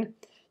top again.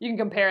 You can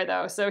compare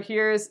though. So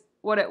here's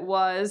what it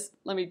was.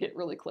 Let me get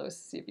really close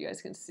to see if you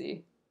guys can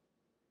see.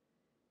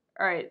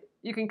 All right,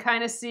 you can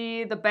kind of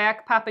see the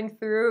back popping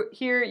through.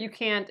 Here you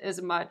can't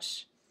as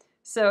much.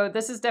 So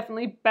this is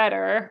definitely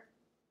better,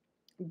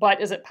 but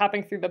is it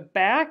popping through the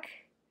back?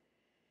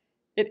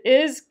 It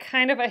is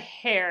kind of a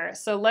hair,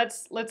 so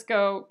let's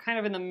go kind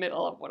of in the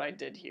middle of what I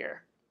did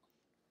here.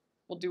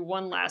 We'll do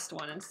one last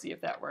one and see if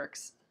that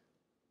works.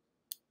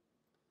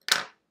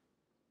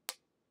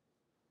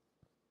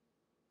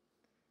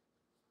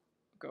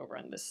 Go over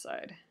on this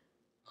side.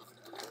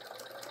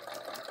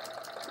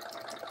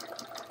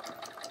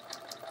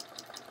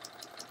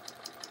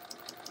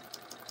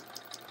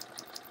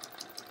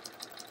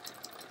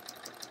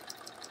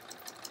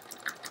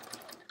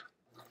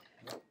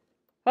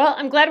 Well,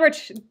 I'm glad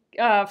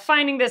we're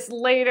finding this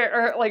later,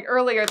 or like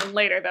earlier than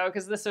later though,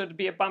 because this would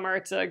be a bummer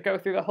to go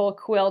through the whole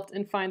quilt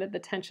and find that the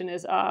tension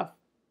is off.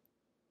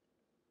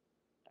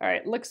 All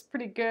right, looks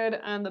pretty good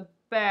on the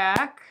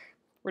back.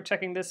 We're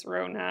checking this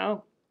row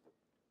now.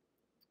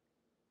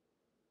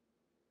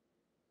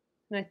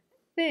 And I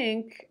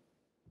think,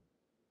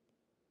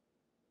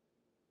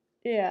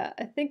 yeah,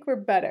 I think we're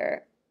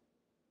better.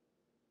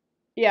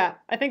 Yeah,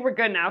 I think we're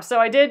good now. So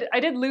I did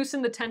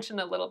loosen the tension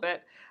a little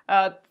bit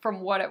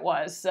from what it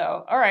was.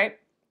 So, all right,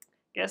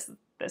 guess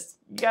this,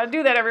 you gotta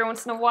do that every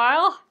once in a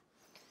while.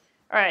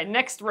 All right,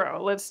 next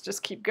row. Let's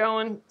just keep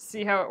going,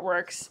 see how it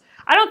works.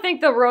 I don't think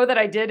the row that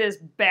I did is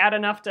bad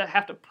enough to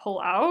have to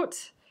pull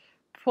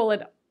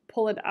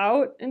it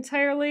out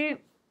entirely.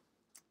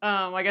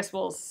 I guess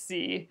we'll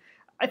see.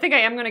 I think I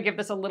am gonna give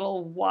this a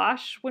little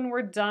wash when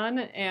we're done,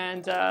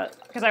 and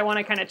because I want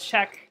to kind of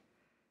check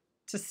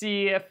to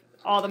see if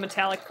all the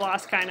metallic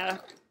gloss kind of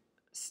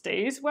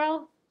stays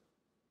well.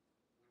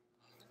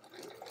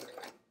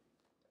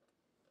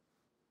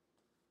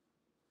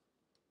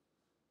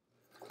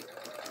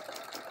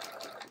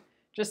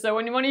 Just so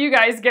when one of you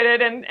guys get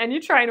it and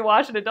you try and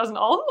wash it, it doesn't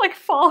all like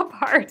fall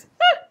apart.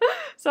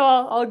 So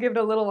I'll give it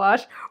a little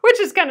wash, which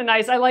is kind of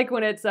nice. I like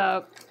when it's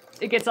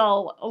it gets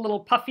all a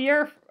little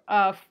puffier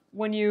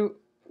when you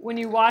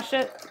wash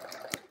it,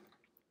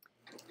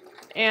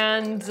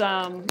 and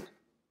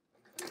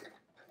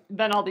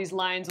then all these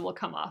lines will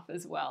come off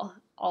as well.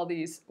 All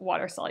these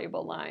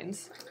water-soluble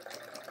lines.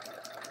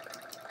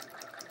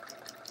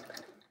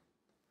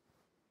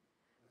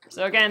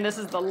 So again, this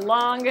is the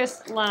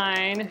longest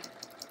line.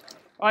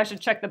 Oh, I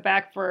should check the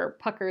back for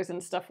puckers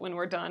and stuff when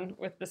we're done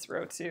with this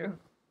row too.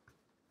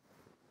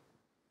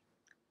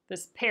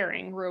 This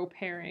pairing, row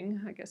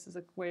pairing, I guess is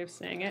a way of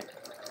saying it.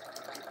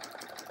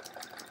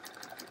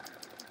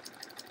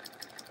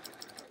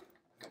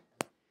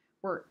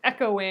 We're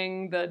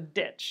echoing the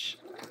ditch.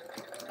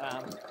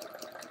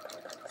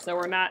 So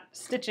we're not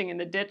stitching in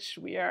the ditch,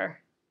 we are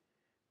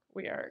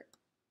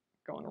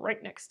going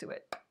right next to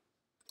it,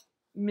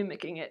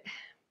 mimicking it.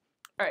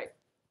 All right.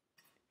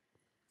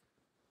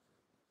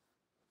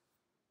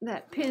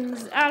 That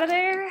pin's out of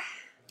there.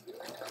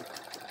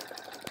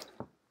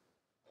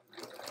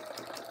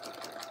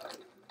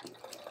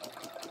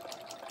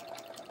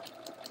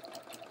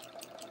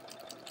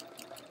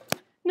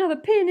 Another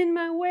pin in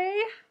my way.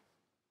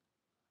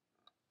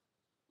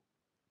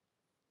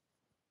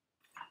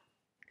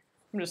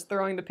 I'm just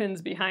throwing the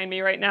pins behind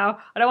me right now.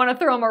 I don't want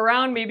to throw them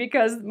around me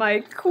because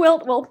my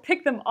quilt will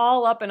pick them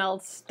all up and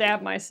I'll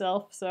stab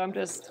myself. So I'm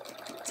just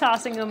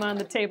tossing them on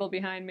the table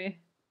behind me.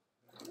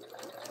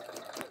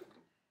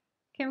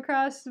 Came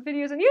across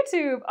videos on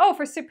YouTube. Oh,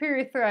 for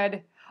superior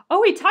thread.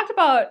 Oh, we talked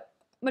about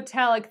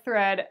metallic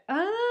thread.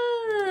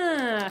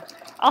 Ah,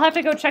 I'll have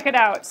to go check it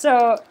out.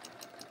 So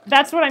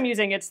that's what I'm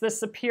using. It's the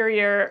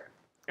superior,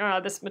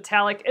 this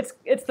metallic.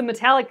 It's the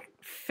metallic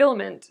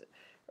filament.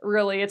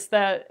 Really, it's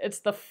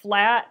the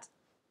flat,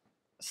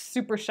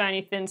 super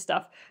shiny, thin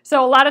stuff.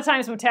 So a lot of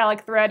times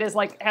metallic thread is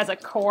like has a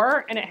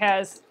core and it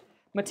has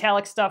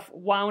metallic stuff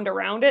wound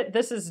around it.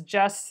 This is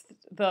just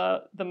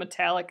the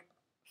metallic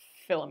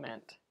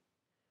filament.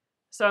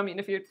 So I mean,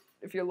 if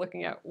you're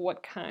looking at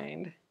what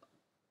kind,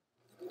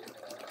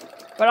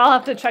 but I'll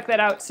have to check that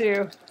out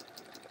too.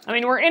 I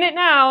mean, we're in it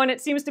now and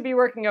it seems to be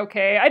working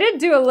okay. I did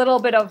do a little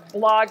bit of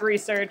blog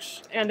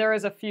research and there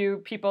was a few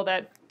people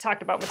that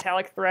talked about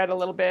metallic thread a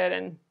little bit,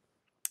 and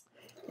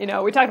you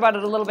know, we talked about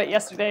it a little bit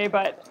yesterday,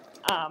 but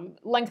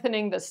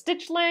lengthening the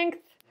stitch length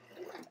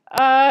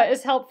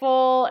is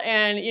helpful,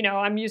 and you know,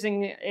 I'm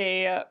using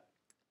a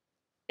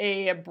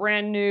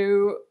brand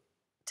new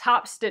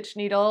top stitch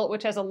needle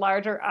which has a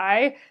larger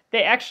eye.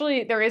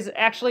 There is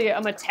actually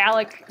a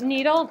metallic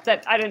needle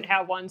that I didn't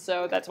have one,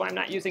 so that's why I'm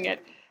not using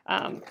it.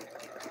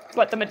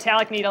 But the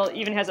metallic needle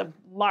even has a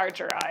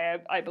larger eye,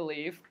 I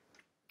believe.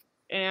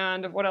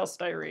 And what else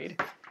did I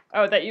read?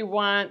 Oh, that you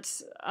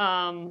want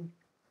kind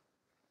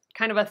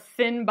of a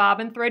thin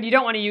bobbin thread. You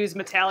don't want to use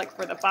metallic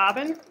for the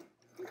bobbin.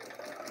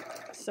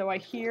 So I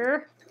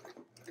hear,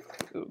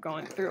 ooh,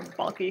 going through a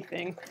bulky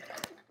thing.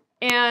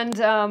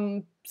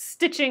 And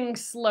stitching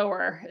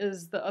slower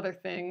is the other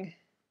thing.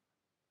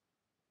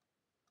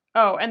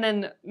 Oh, and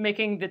then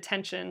making the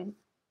tension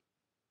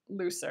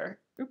looser.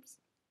 Oops.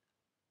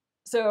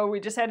 So we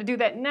just had to do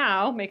that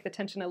now, make the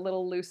tension a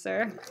little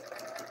looser.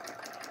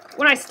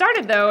 When I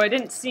started though, it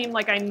didn't seem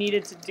like I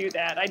needed to do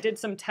that. I did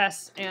some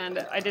tests and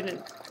it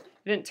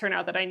didn't turn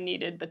out that I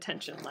needed the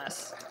tension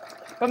less.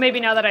 But maybe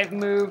now that I've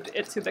moved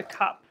it to the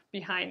cup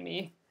behind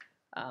me,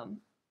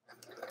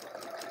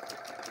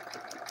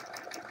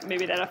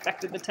 maybe that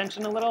affected the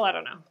tension a little, I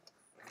don't know.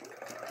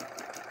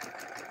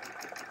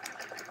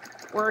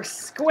 We're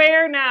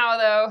square now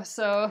though,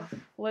 so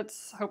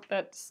let's hope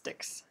that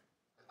sticks.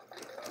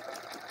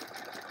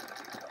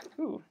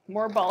 Ooh,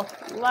 more bulk,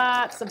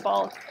 lots of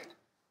bulk.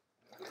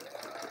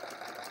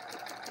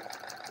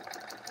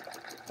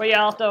 But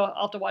yeah, I'll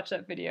have to watch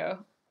that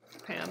video,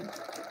 Pam.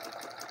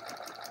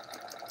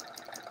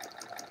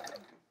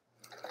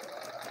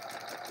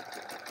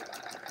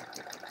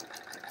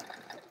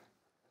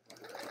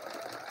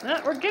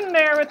 We're getting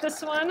there with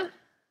this one.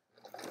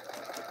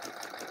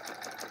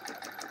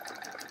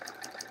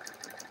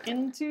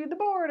 Into the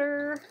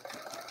border.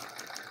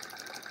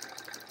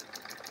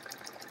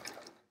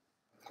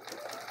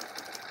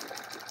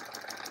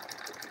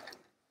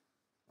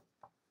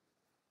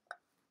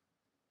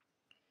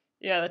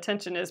 Yeah, the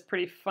tension is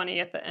pretty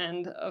funny at the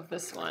end of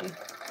this one.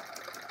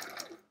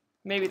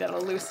 Maybe that'll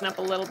loosen up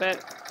a little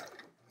bit.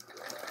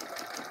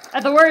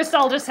 At the worst,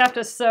 I'll just have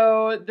to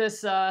sew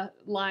this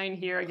line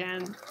here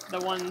again, the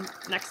one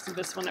next to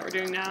this one that we're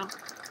doing now.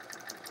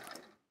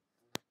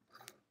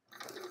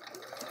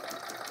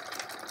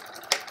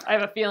 I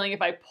have a feeling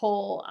if I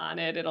pull on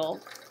it, it'll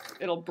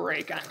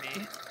break on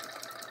me.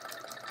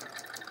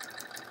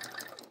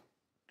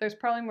 There's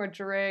probably more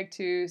drag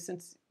too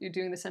since you're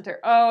doing the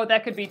center. Oh,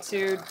 that could be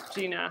too,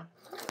 Gina.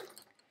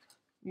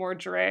 More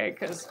drag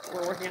because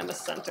we're working on the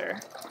center.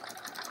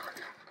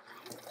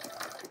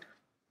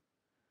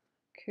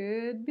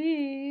 Could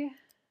be.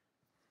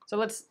 So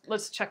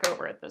let's check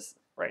over at this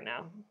right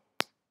now.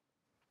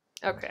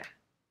 Okay.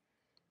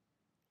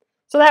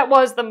 So that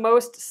was the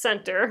most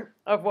center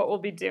of what we'll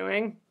be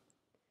doing.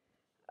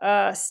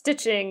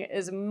 Stitching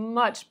is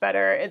much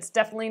better. It's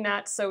definitely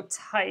not so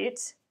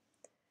tight.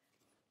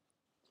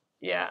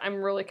 Yeah,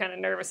 I'm really kind of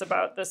nervous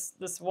about this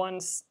one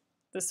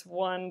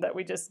that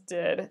we just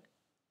did.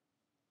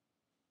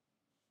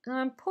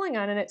 I'm pulling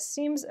on it. It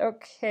seems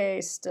okay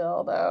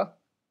still, though.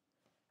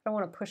 I don't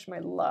want to push my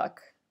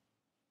luck.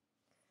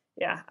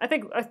 Yeah, I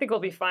think we'll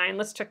be fine.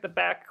 Let's check the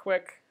back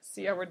quick,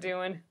 see how we're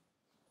doing.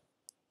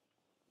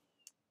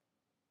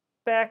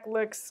 Back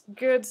looks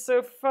good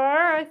so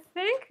far, I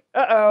think.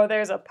 Uh-oh,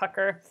 there's a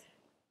pucker.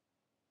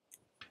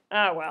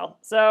 Oh, well.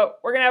 So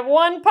we're going to have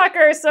one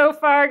pucker so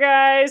far,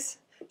 guys.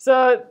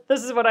 So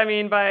this is what I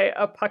mean by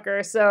a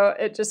pucker. So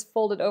it just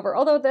folded over.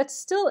 Although that's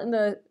still in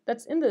the,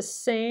 it's in the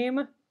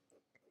same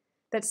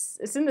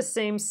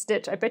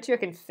stitch. I bet you I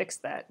can fix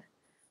that.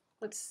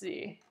 Let's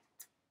see.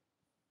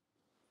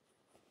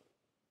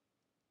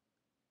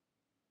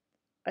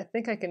 I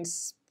think I can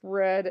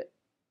spread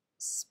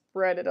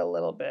it a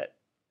little bit.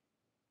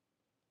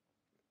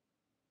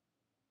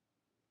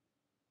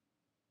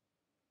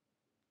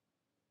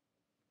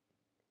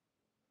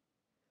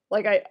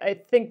 Like I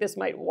think this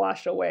might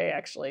wash away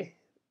actually.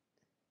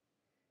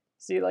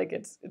 See, like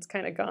it's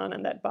kind of gone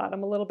on that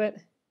bottom a little bit.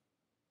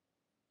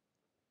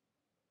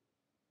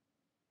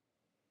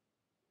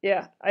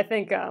 Yeah, I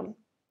think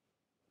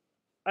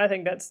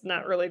that's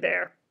not really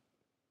there.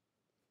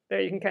 There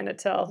you can kind of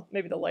tell.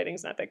 Maybe the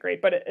lighting's not that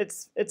great, but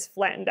it's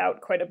flattened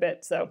out quite a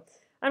bit. So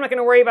I'm not going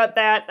to worry about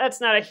that. That's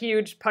not a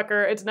huge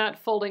pucker. It's not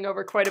folding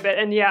over quite a bit.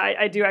 And yeah,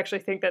 I do actually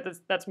think that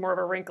that's more of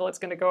a wrinkle. It's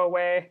going to go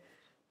away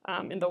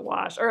in the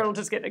wash, or it'll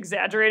just get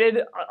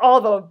exaggerated.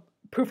 All the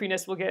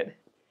poofiness will get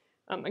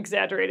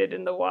exaggerated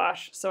in the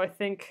wash. So I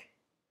think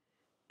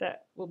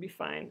that will be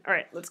fine. All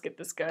right, let's get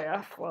this guy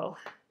off.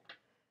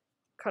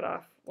 Cut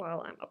off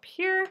while I'm up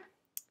here.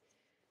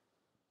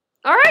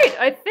 All right,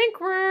 I think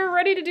we're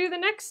ready to do the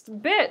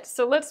next bit.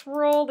 So let's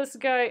roll this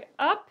guy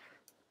up.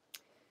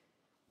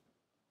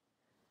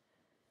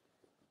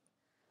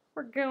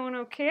 We're going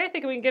okay. I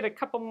think we can get a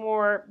couple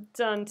more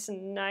done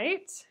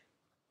tonight.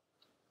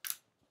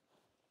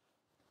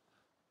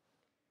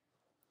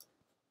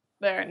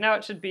 There, now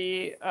it should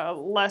be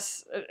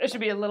it should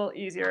be a little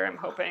easier, I'm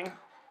hoping,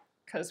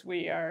 because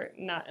we are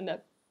not in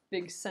a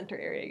big center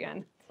area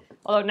again.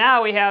 Although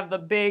now we have the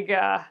big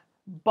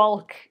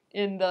bulk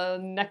in the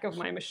neck of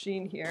my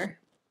machine here.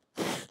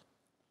 All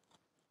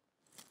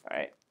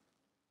right.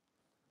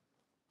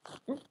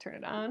 Turn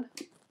it on.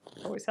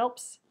 Always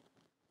helps.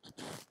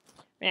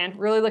 Man,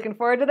 really looking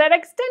forward to that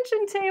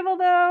extension table,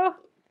 though.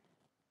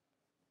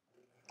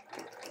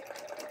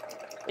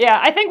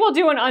 Yeah, I think we'll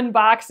do an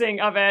unboxing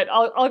of it.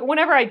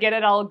 Whenever I get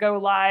it, I'll go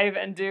live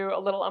and do a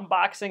little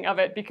unboxing of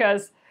it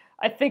because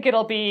I think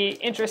it'll be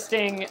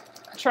interesting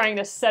trying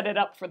to set it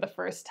up for the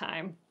first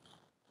time.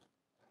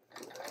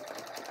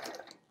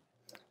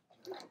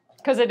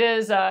 Because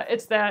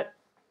it's that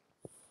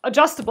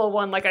adjustable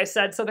one, like I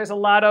said, so there's a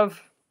lot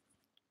of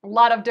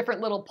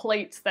different little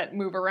plates that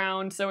move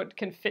around so it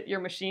can fit your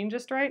machine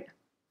just right.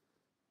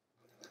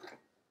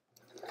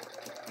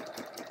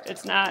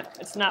 It's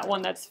not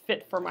one that's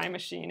fit for my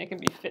machine. It can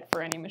be fit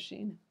for any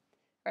machine.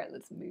 All right,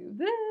 let's move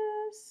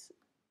this.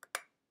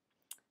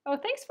 Oh,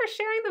 thanks for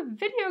sharing the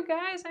video,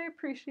 guys. I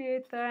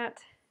appreciate that.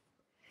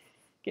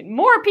 Get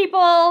more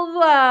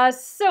people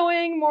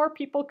sewing, more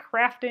people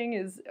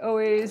crafting is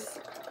always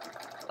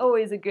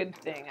a good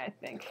thing, I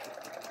think.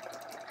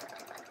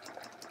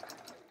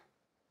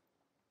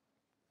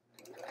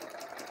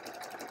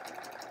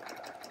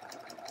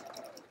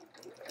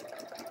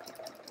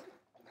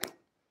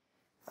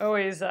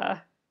 Always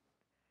the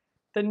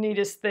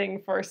neatest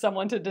thing for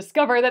someone to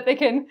discover that they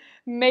can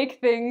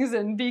make things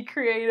and be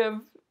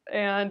creative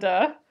and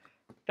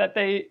that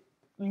they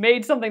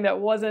made something that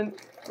wasn't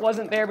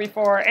there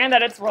before and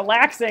that it's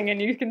relaxing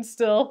and you can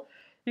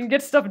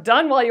get stuff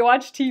done while you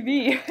watch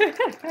TV.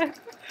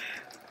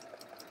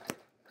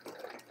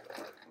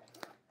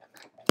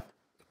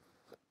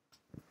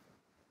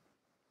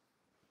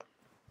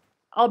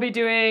 I'll be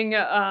doing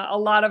a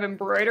lot of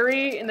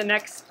embroidery in the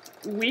next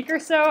week or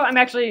so.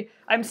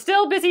 I'm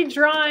still busy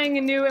drawing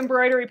new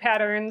embroidery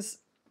patterns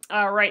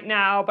right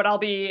now, but I'll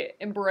be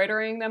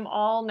embroidering them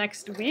all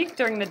next week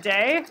during the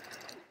day.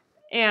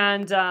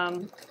 And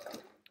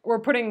we're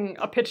putting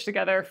a pitch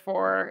together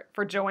for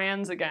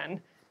Joann's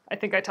again. I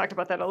think I talked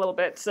about that a little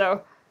bit.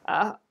 So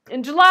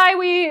in July,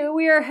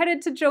 we are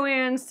headed to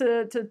Joann's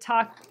to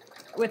talk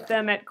with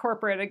them at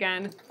corporate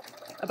again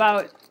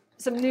about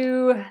some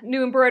new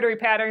embroidery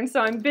patterns. So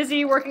I'm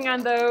busy working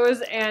on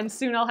those, and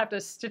soon I'll have to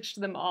stitch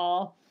them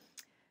all.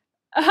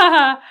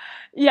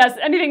 Yes,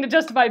 anything to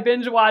justify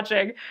binge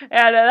watching,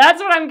 and that's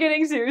what I'm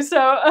getting to. So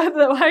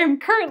I'm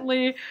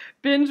currently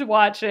binge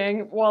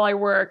watching while I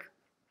work,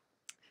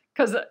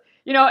 because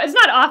it's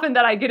not often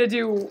that I get to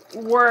do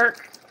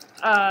work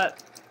that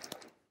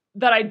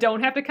I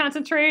don't have to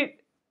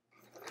concentrate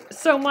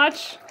so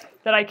much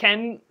that I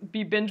can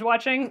be binge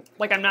watching.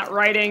 Like I'm not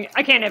writing.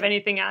 I can't have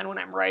anything on when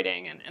I'm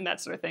writing and that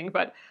sort of thing.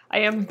 But I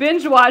am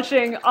binge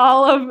watching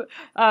all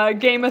of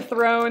Game of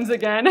Thrones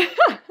again.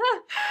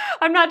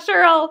 I'm not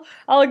sure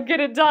I'll get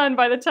it done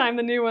by the time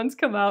the new ones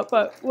come out,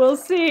 but we'll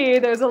see.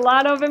 There's a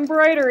lot of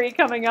embroidery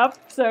coming up,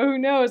 so who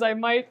knows? I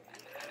might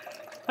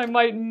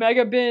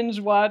mega binge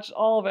watch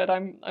all of it.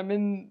 I'm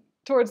in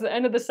towards the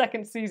end of the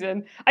second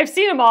season. I've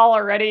seen them all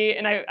already,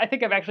 and I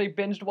think I've actually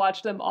binge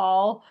watched them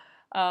all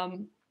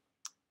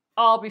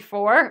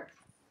before.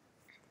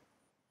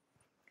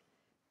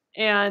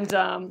 And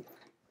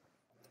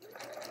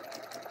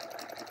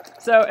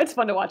so it's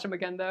fun to watch them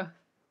again, though.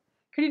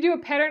 Could you do a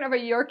pattern of a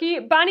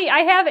Yorkie? Bonnie, I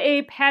have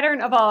a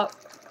pattern of a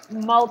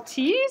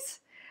Maltese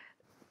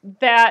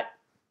that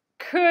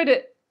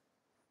could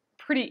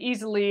pretty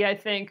easily, I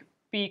think,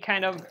 be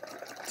kind of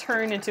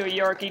turned into a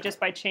Yorkie just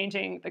by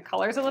changing the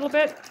colors a little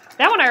bit.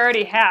 That one I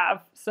already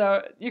have,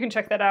 so you can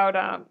check that out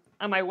on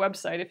my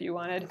website if you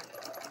wanted.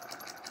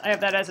 I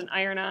have that as an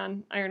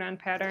iron-on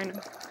pattern.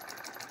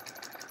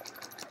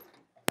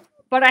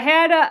 But I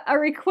had a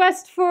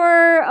request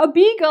for a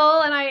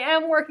beagle, and I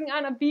am working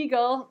on a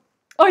beagle.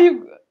 Oh,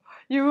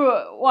 you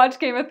watch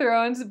Game of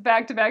Thrones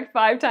back-to-back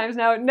 5 times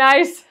now.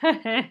 Nice.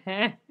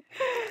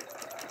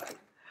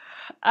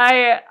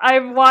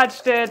 I've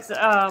watched it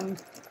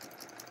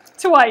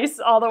twice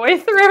all the way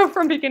through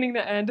from beginning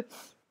to end.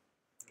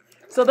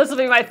 So this will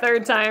be my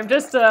 3rd time,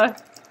 just to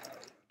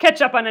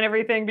catch up on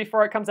everything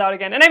before it comes out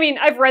again. And I mean,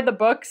 I've read the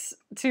books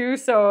too,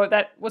 so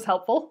that was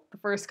helpful the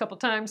first couple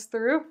times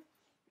through.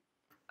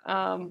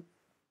 But,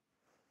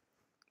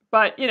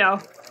 you know,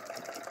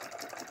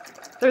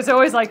 there's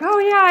always like, oh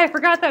yeah, I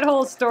forgot that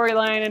whole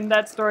storyline and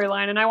that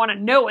storyline, and I want to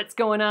know what's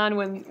going on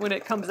when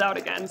it comes out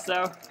again,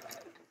 so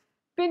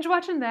binge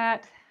watching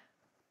that.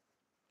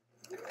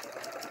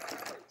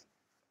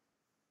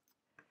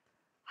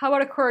 How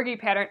about a corgi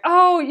pattern?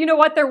 Oh, you know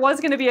what? There was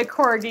going to be a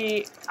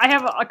corgi. I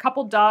have a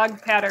couple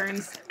dog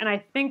patterns, and I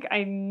think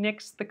I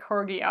nixed the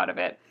corgi out of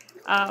it.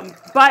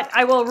 But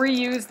I will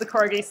reuse the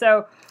corgi,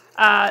 so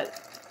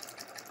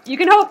you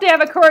can hope to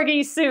have a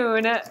corgi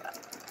soon.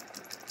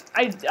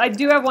 I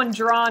do have one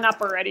drawn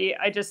up already.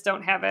 I just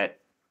don't have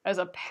it as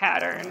a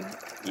pattern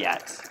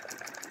yet.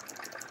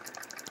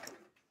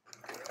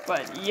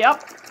 But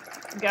yep,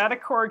 got a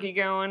corgi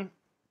going.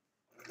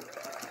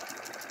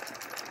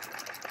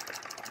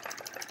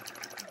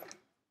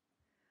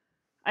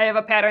 I have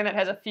a pattern that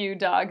has a few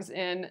dogs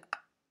in.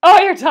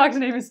 Oh, your dog's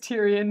name is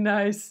Tyrion.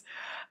 Nice.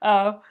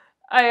 I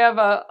have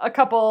a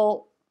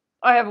couple.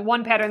 I have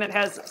one pattern that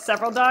has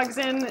several dogs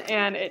in,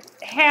 and it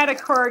had a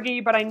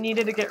corgi, but I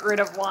needed to get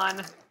rid of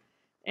one.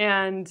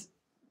 And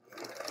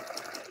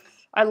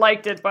I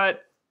liked it,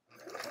 but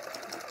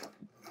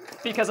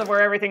because of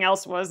where everything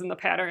else was in the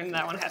pattern,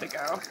 that one had to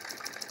go.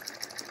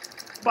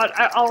 But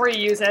I'll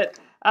reuse it.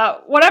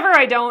 Whatever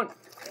I don't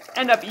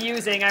end up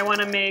using, I want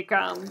to make,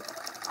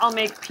 I'll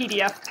make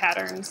PDF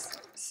patterns,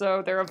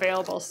 so they're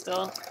available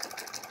still.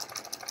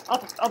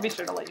 I'll be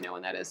sure to let you know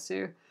when that is,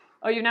 too.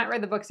 Oh, you've not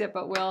read the books yet,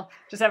 but will.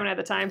 Just haven't had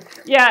the time.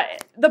 Yeah,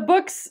 the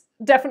books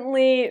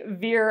definitely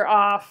veer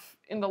off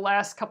in the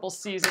last couple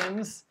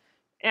seasons.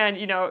 And,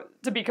 you know,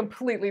 to be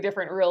completely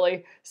different,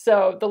 really.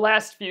 So the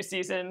last few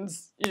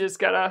seasons, you just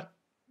gotta,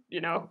 you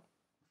know,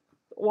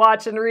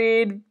 watch and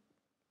read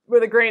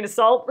with a grain of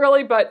salt,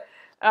 really. But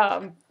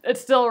it's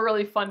still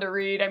really fun to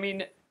read. I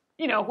mean,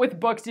 you know, with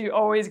books, you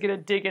always get to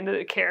dig into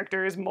the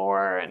characters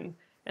more, and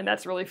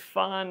that's really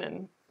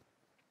fun.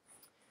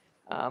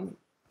 And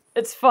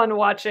it's fun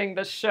watching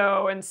the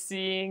show and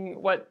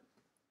seeing what's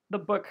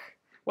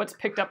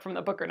picked up from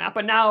the book or not.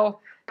 But now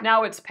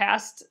it's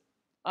past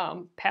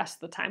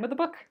the time of the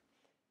book.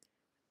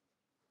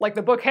 Like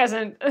the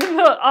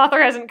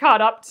author hasn't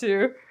caught up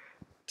to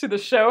the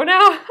show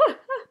now.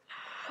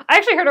 I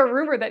actually heard a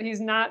rumor that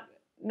he's not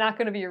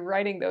going to be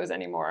writing those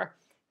anymore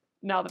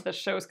now that the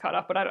show's caught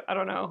up, but I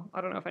don't know.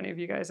 I don't know if any of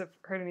you guys have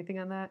heard anything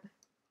on that.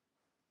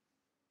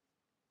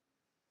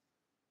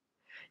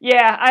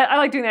 Yeah, I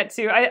like doing that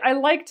too. I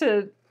like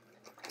to,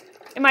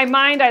 in my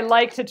mind, I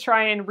like to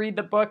try and read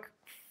the book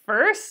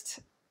first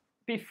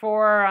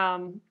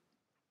before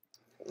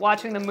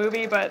watching the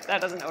movie, but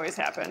that doesn't always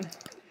happen.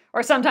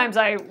 Or sometimes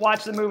I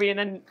watch the movie and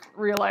then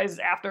realize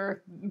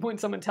after when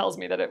someone tells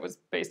me that it was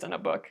based on a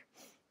book.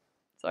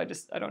 So I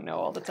don't know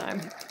all the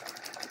time.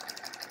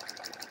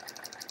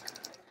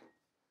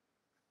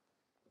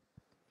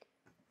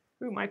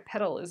 Ooh, my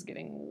pedal is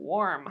getting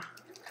warm.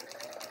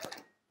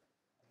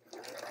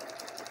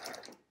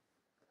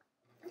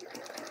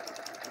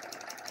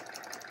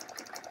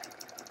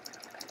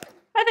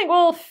 I think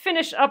we'll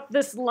finish up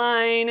this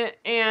line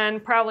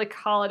and probably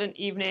call it an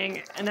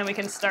evening, and then we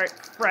can start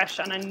fresh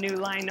on a new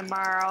line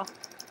tomorrow.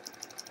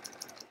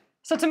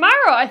 So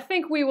tomorrow, I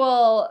think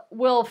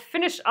we'll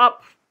finish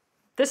up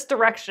this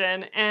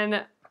direction,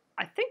 and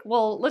I think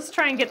let's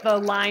try and get the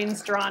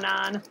lines drawn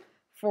on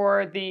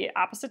for the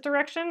opposite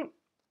direction.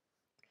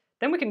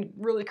 Then we can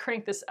really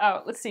crank this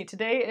out. Let's see,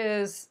 today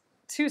is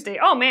Tuesday.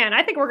 Oh man,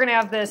 I think we're gonna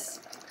have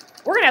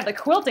the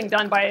quilting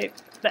done by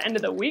the end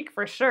of the week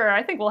for sure.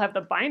 I think we'll have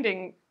the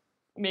binding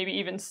maybe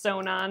even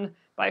sewn on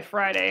by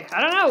Friday. I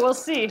don't know, we'll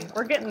see.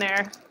 We're getting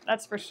there,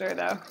 that's for sure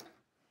though.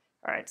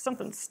 All right,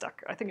 something's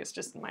stuck. I think it's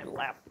just in my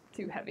lap,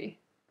 too heavy.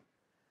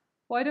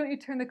 Why don't you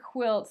turn the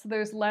quilt so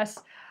there's less?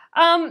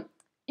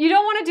 You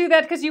don't want to do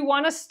that because you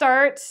want to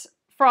start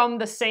from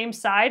the same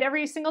side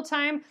every single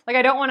time. Like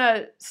I don't want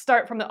to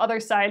start from the other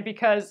side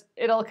because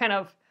it'll kind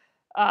of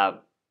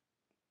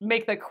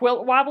make the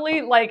quilt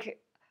wobbly. Like,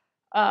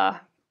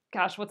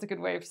 gosh, what's a good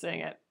way of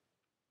saying it?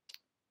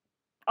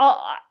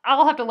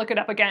 I'll have to look it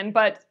up again,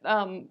 but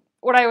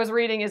what I was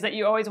reading is that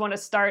you always want to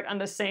start on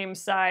the same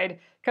side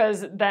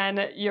because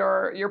then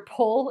your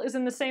pull is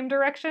in the same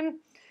direction.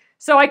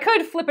 So I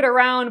could flip it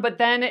around, but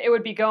then it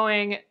would be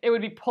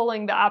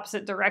pulling the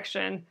opposite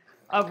direction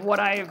of what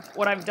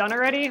I've done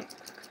already.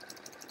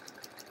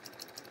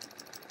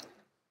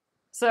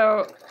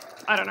 So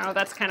I don't know,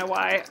 that's kind of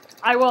why.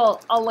 I'll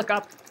look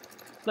up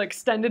the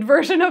extended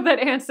version of that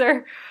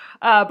answer.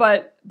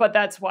 But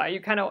that's why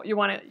you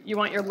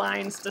want your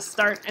lines to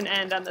start and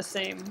end on the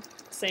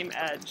same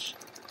edge,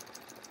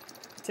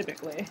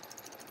 typically,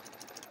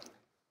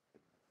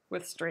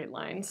 with straight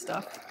line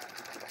stuff.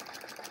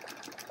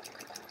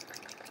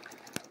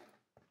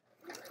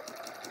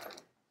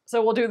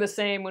 So we'll do the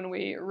same when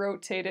we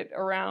rotate it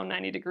around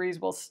 90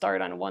 degrees. We'll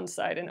start on one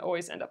side and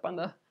always end up on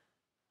the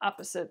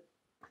opposite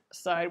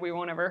side. We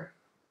won't ever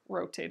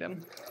rotate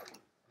them.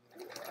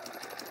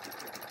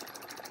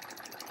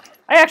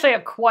 I actually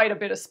have quite a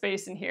bit of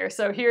space in here.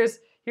 So here's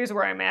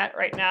where I'm at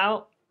right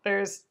now.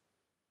 There's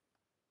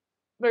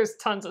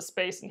tons of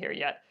space in here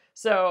yet.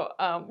 So,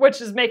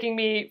 which is making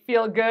me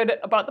feel good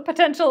about the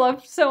potential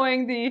of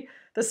sewing the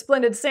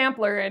Splendid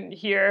Sampler in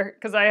here,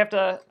 because I have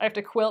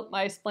to quilt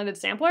my Splendid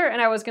Sampler,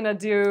 and I was gonna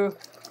do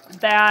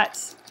that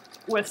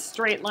with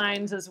straight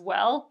lines as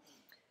well.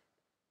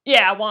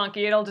 Yeah,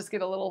 wonky. It'll just get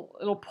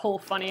it'll pull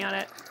funny on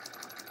it.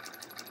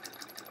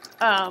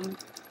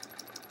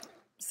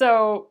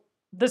 So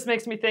this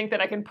makes me think that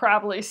I can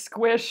probably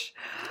squish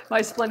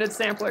my Splendid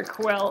Sampler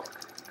quilt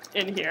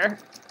in here,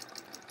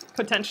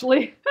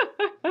 potentially.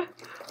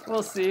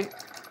 We'll see.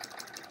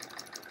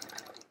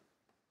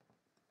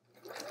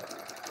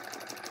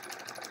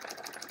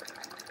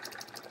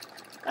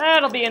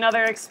 That'll be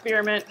another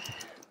experiment.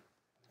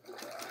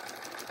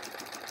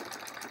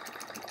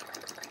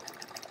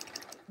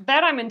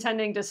 That I'm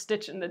intending to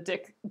stitch in the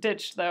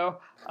ditch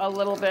though a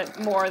little bit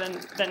more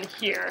than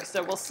here.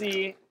 So we'll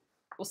see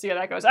how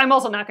that goes. I'm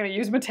also not going to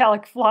use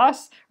metallic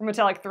floss or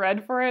metallic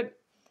thread for it.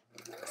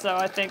 So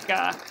I think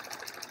I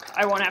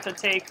won't have to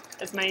take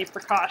as many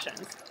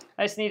precautions.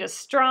 I just need a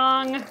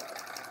strong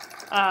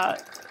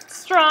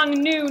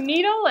new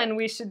needle and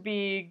we should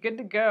be good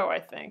to go, I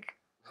think.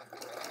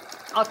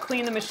 I'll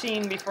clean the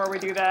machine before we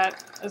do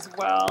that as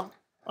well.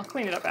 I'll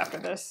clean it up after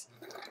this.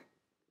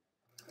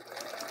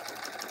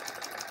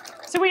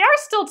 So we are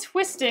still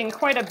twisting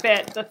quite a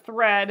bit, the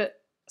thread.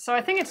 So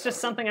I think it's just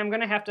something I'm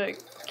going to have to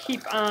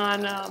keep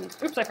on.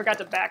 Oops, I forgot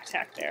to back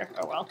tack there.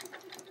 Oh well.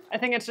 I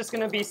think it's just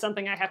going to be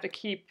something I have to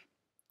keep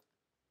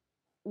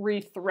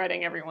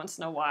rethreading every once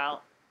in a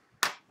while.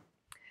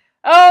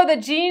 Oh, the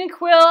jean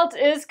quilt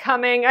is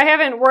coming. I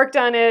haven't worked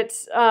on it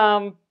in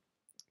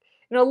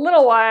a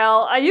little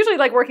while. I usually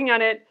like working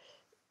on it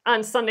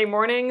on Sunday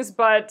mornings,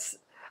 but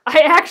I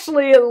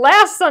actually,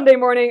 last Sunday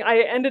morning,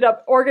 I ended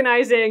up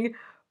organizing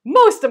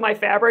most of my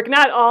fabric,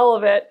 not all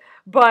of it,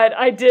 but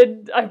I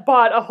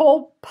bought a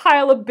whole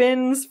pile of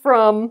bins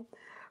from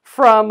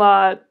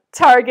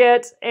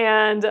Target,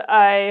 and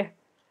I'm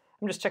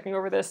just checking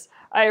over this.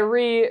 I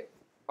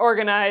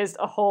reorganized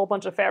a whole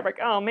bunch of fabric.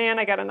 Oh man,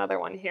 I got another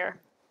one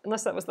here.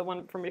 Unless that was the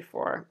one from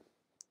before.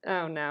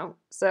 Oh no.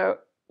 So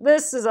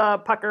this is a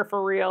pucker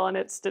for real and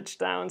it's stitched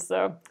down,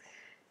 so.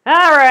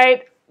 All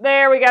right,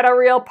 there we got a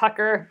real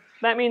pucker.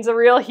 That means a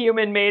real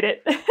human made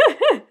it.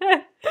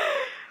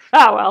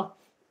 Oh well.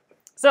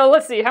 So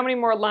let's see, how many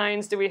more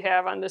lines do we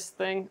have on this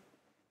thing?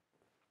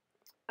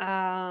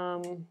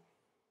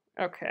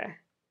 Okay.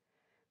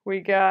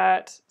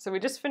 So we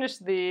just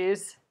finished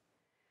these.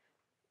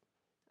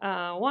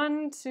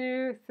 1,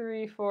 2,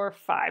 3, 4,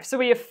 5. So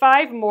we have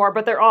 5 more,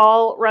 but they're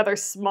all rather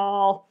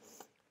small.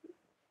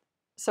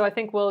 So I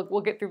think we'll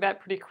get through that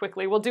pretty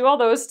quickly. We'll do all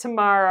those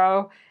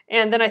tomorrow,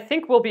 and then I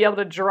think we'll be able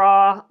to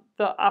draw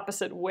the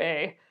opposite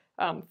way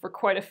for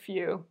quite a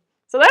few.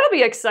 So that'll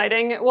be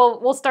exciting.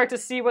 We'll start to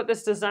see what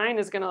this design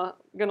is gonna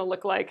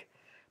look like.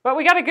 But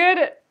we got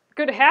a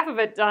good half of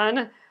it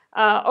done,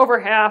 over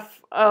half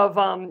of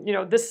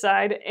this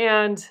side,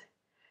 and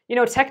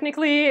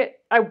technically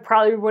I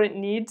probably wouldn't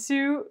need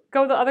to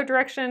go the other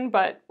direction,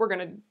 but we're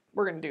gonna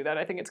do that.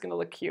 I think it's gonna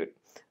look cute.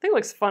 I think it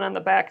looks fun on the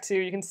back too.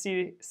 You can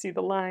see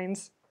the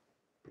lines.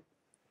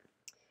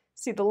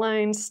 See the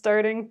lines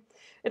starting.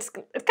 It's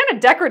kind of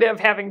decorative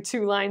having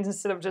 2 lines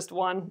instead of just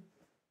 1.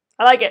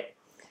 I like it.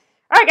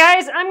 All right,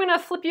 guys, I'm gonna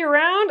flip you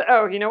around.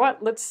 Oh, you know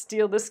what? Let's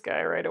steal this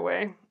guy right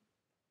away.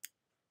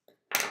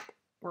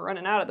 We're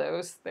running out of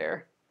those.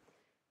 They're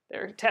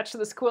attached to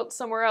this quilt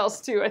somewhere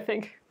else too, I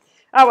think.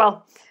 Oh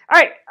well. All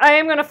right, I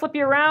am gonna flip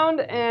you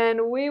around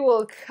and we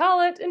will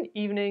call it an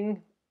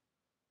evening.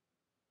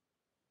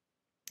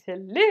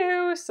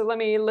 Hello. So let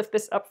me lift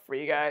this up for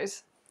you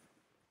guys.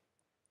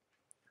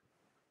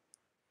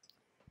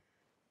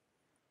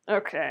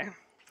 Okay.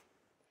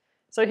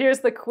 So here's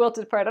the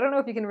quilted part. I don't know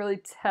if you can really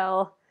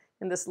tell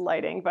in this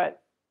lighting,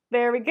 but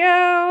there we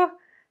go.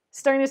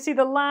 Starting to see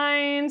the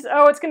lines.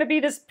 Oh, it's gonna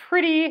be this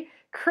pretty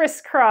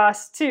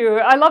crisscross too.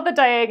 I love the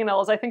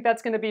diagonals. I think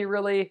that's gonna be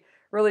really,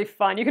 really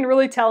fun. You can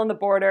really tell in the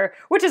border,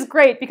 which is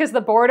great because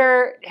the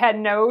border had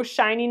no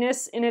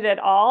shininess in it at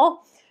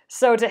all.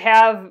 So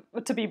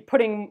to be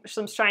putting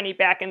some shiny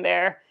back in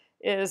there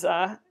is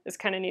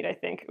kind of neat, I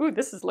think. Ooh,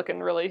 this is looking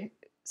really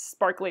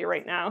sparkly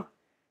right now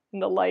in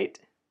the light.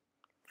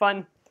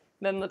 Fun.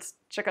 Then let's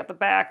check out the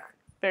back.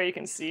 There you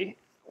can see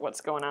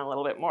what's going on a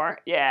little bit more.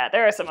 Yeah,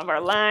 there are some of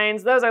our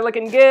lines. Those are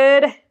looking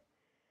good.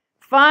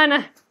 Fun.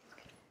 All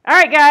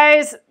right,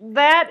 guys,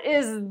 that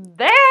is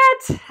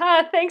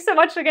that. Thanks so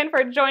much again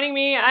for joining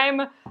me.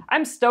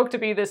 I'm stoked to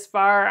be this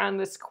far on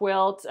this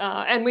quilt,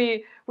 and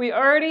we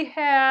already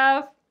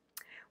have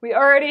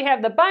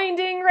the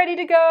binding ready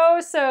to go,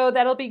 so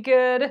that'll be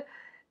good.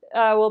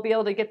 We'll be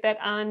able to get that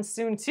on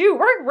soon too.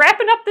 We're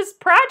wrapping up this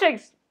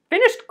project.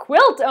 Finished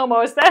quilt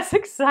almost. That's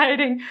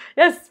exciting.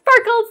 Yes,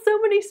 sparkles,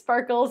 so many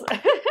sparkles.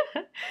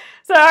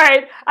 So, all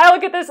right, I will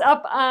get this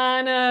up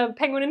on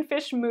Penguin and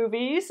Fish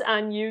Movies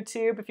on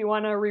YouTube if you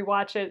want to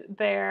rewatch it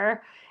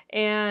there.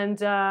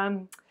 And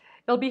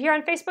it'll be here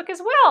on Facebook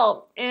as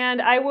well.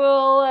 And I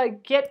will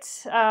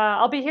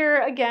I'll be here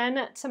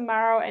again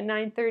tomorrow at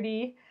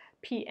 9:30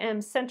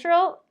 p.m.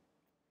 Central.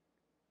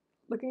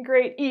 Looking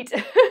great. Eat.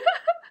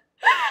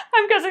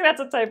 I'm guessing that's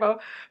a typo.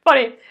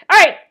 Funny. All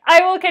right,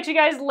 I will catch you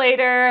guys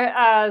later,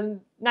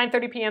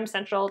 9:30 p.m.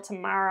 Central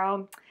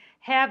tomorrow.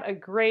 Have a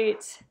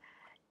great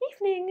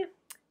evening.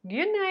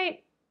 Good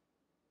night.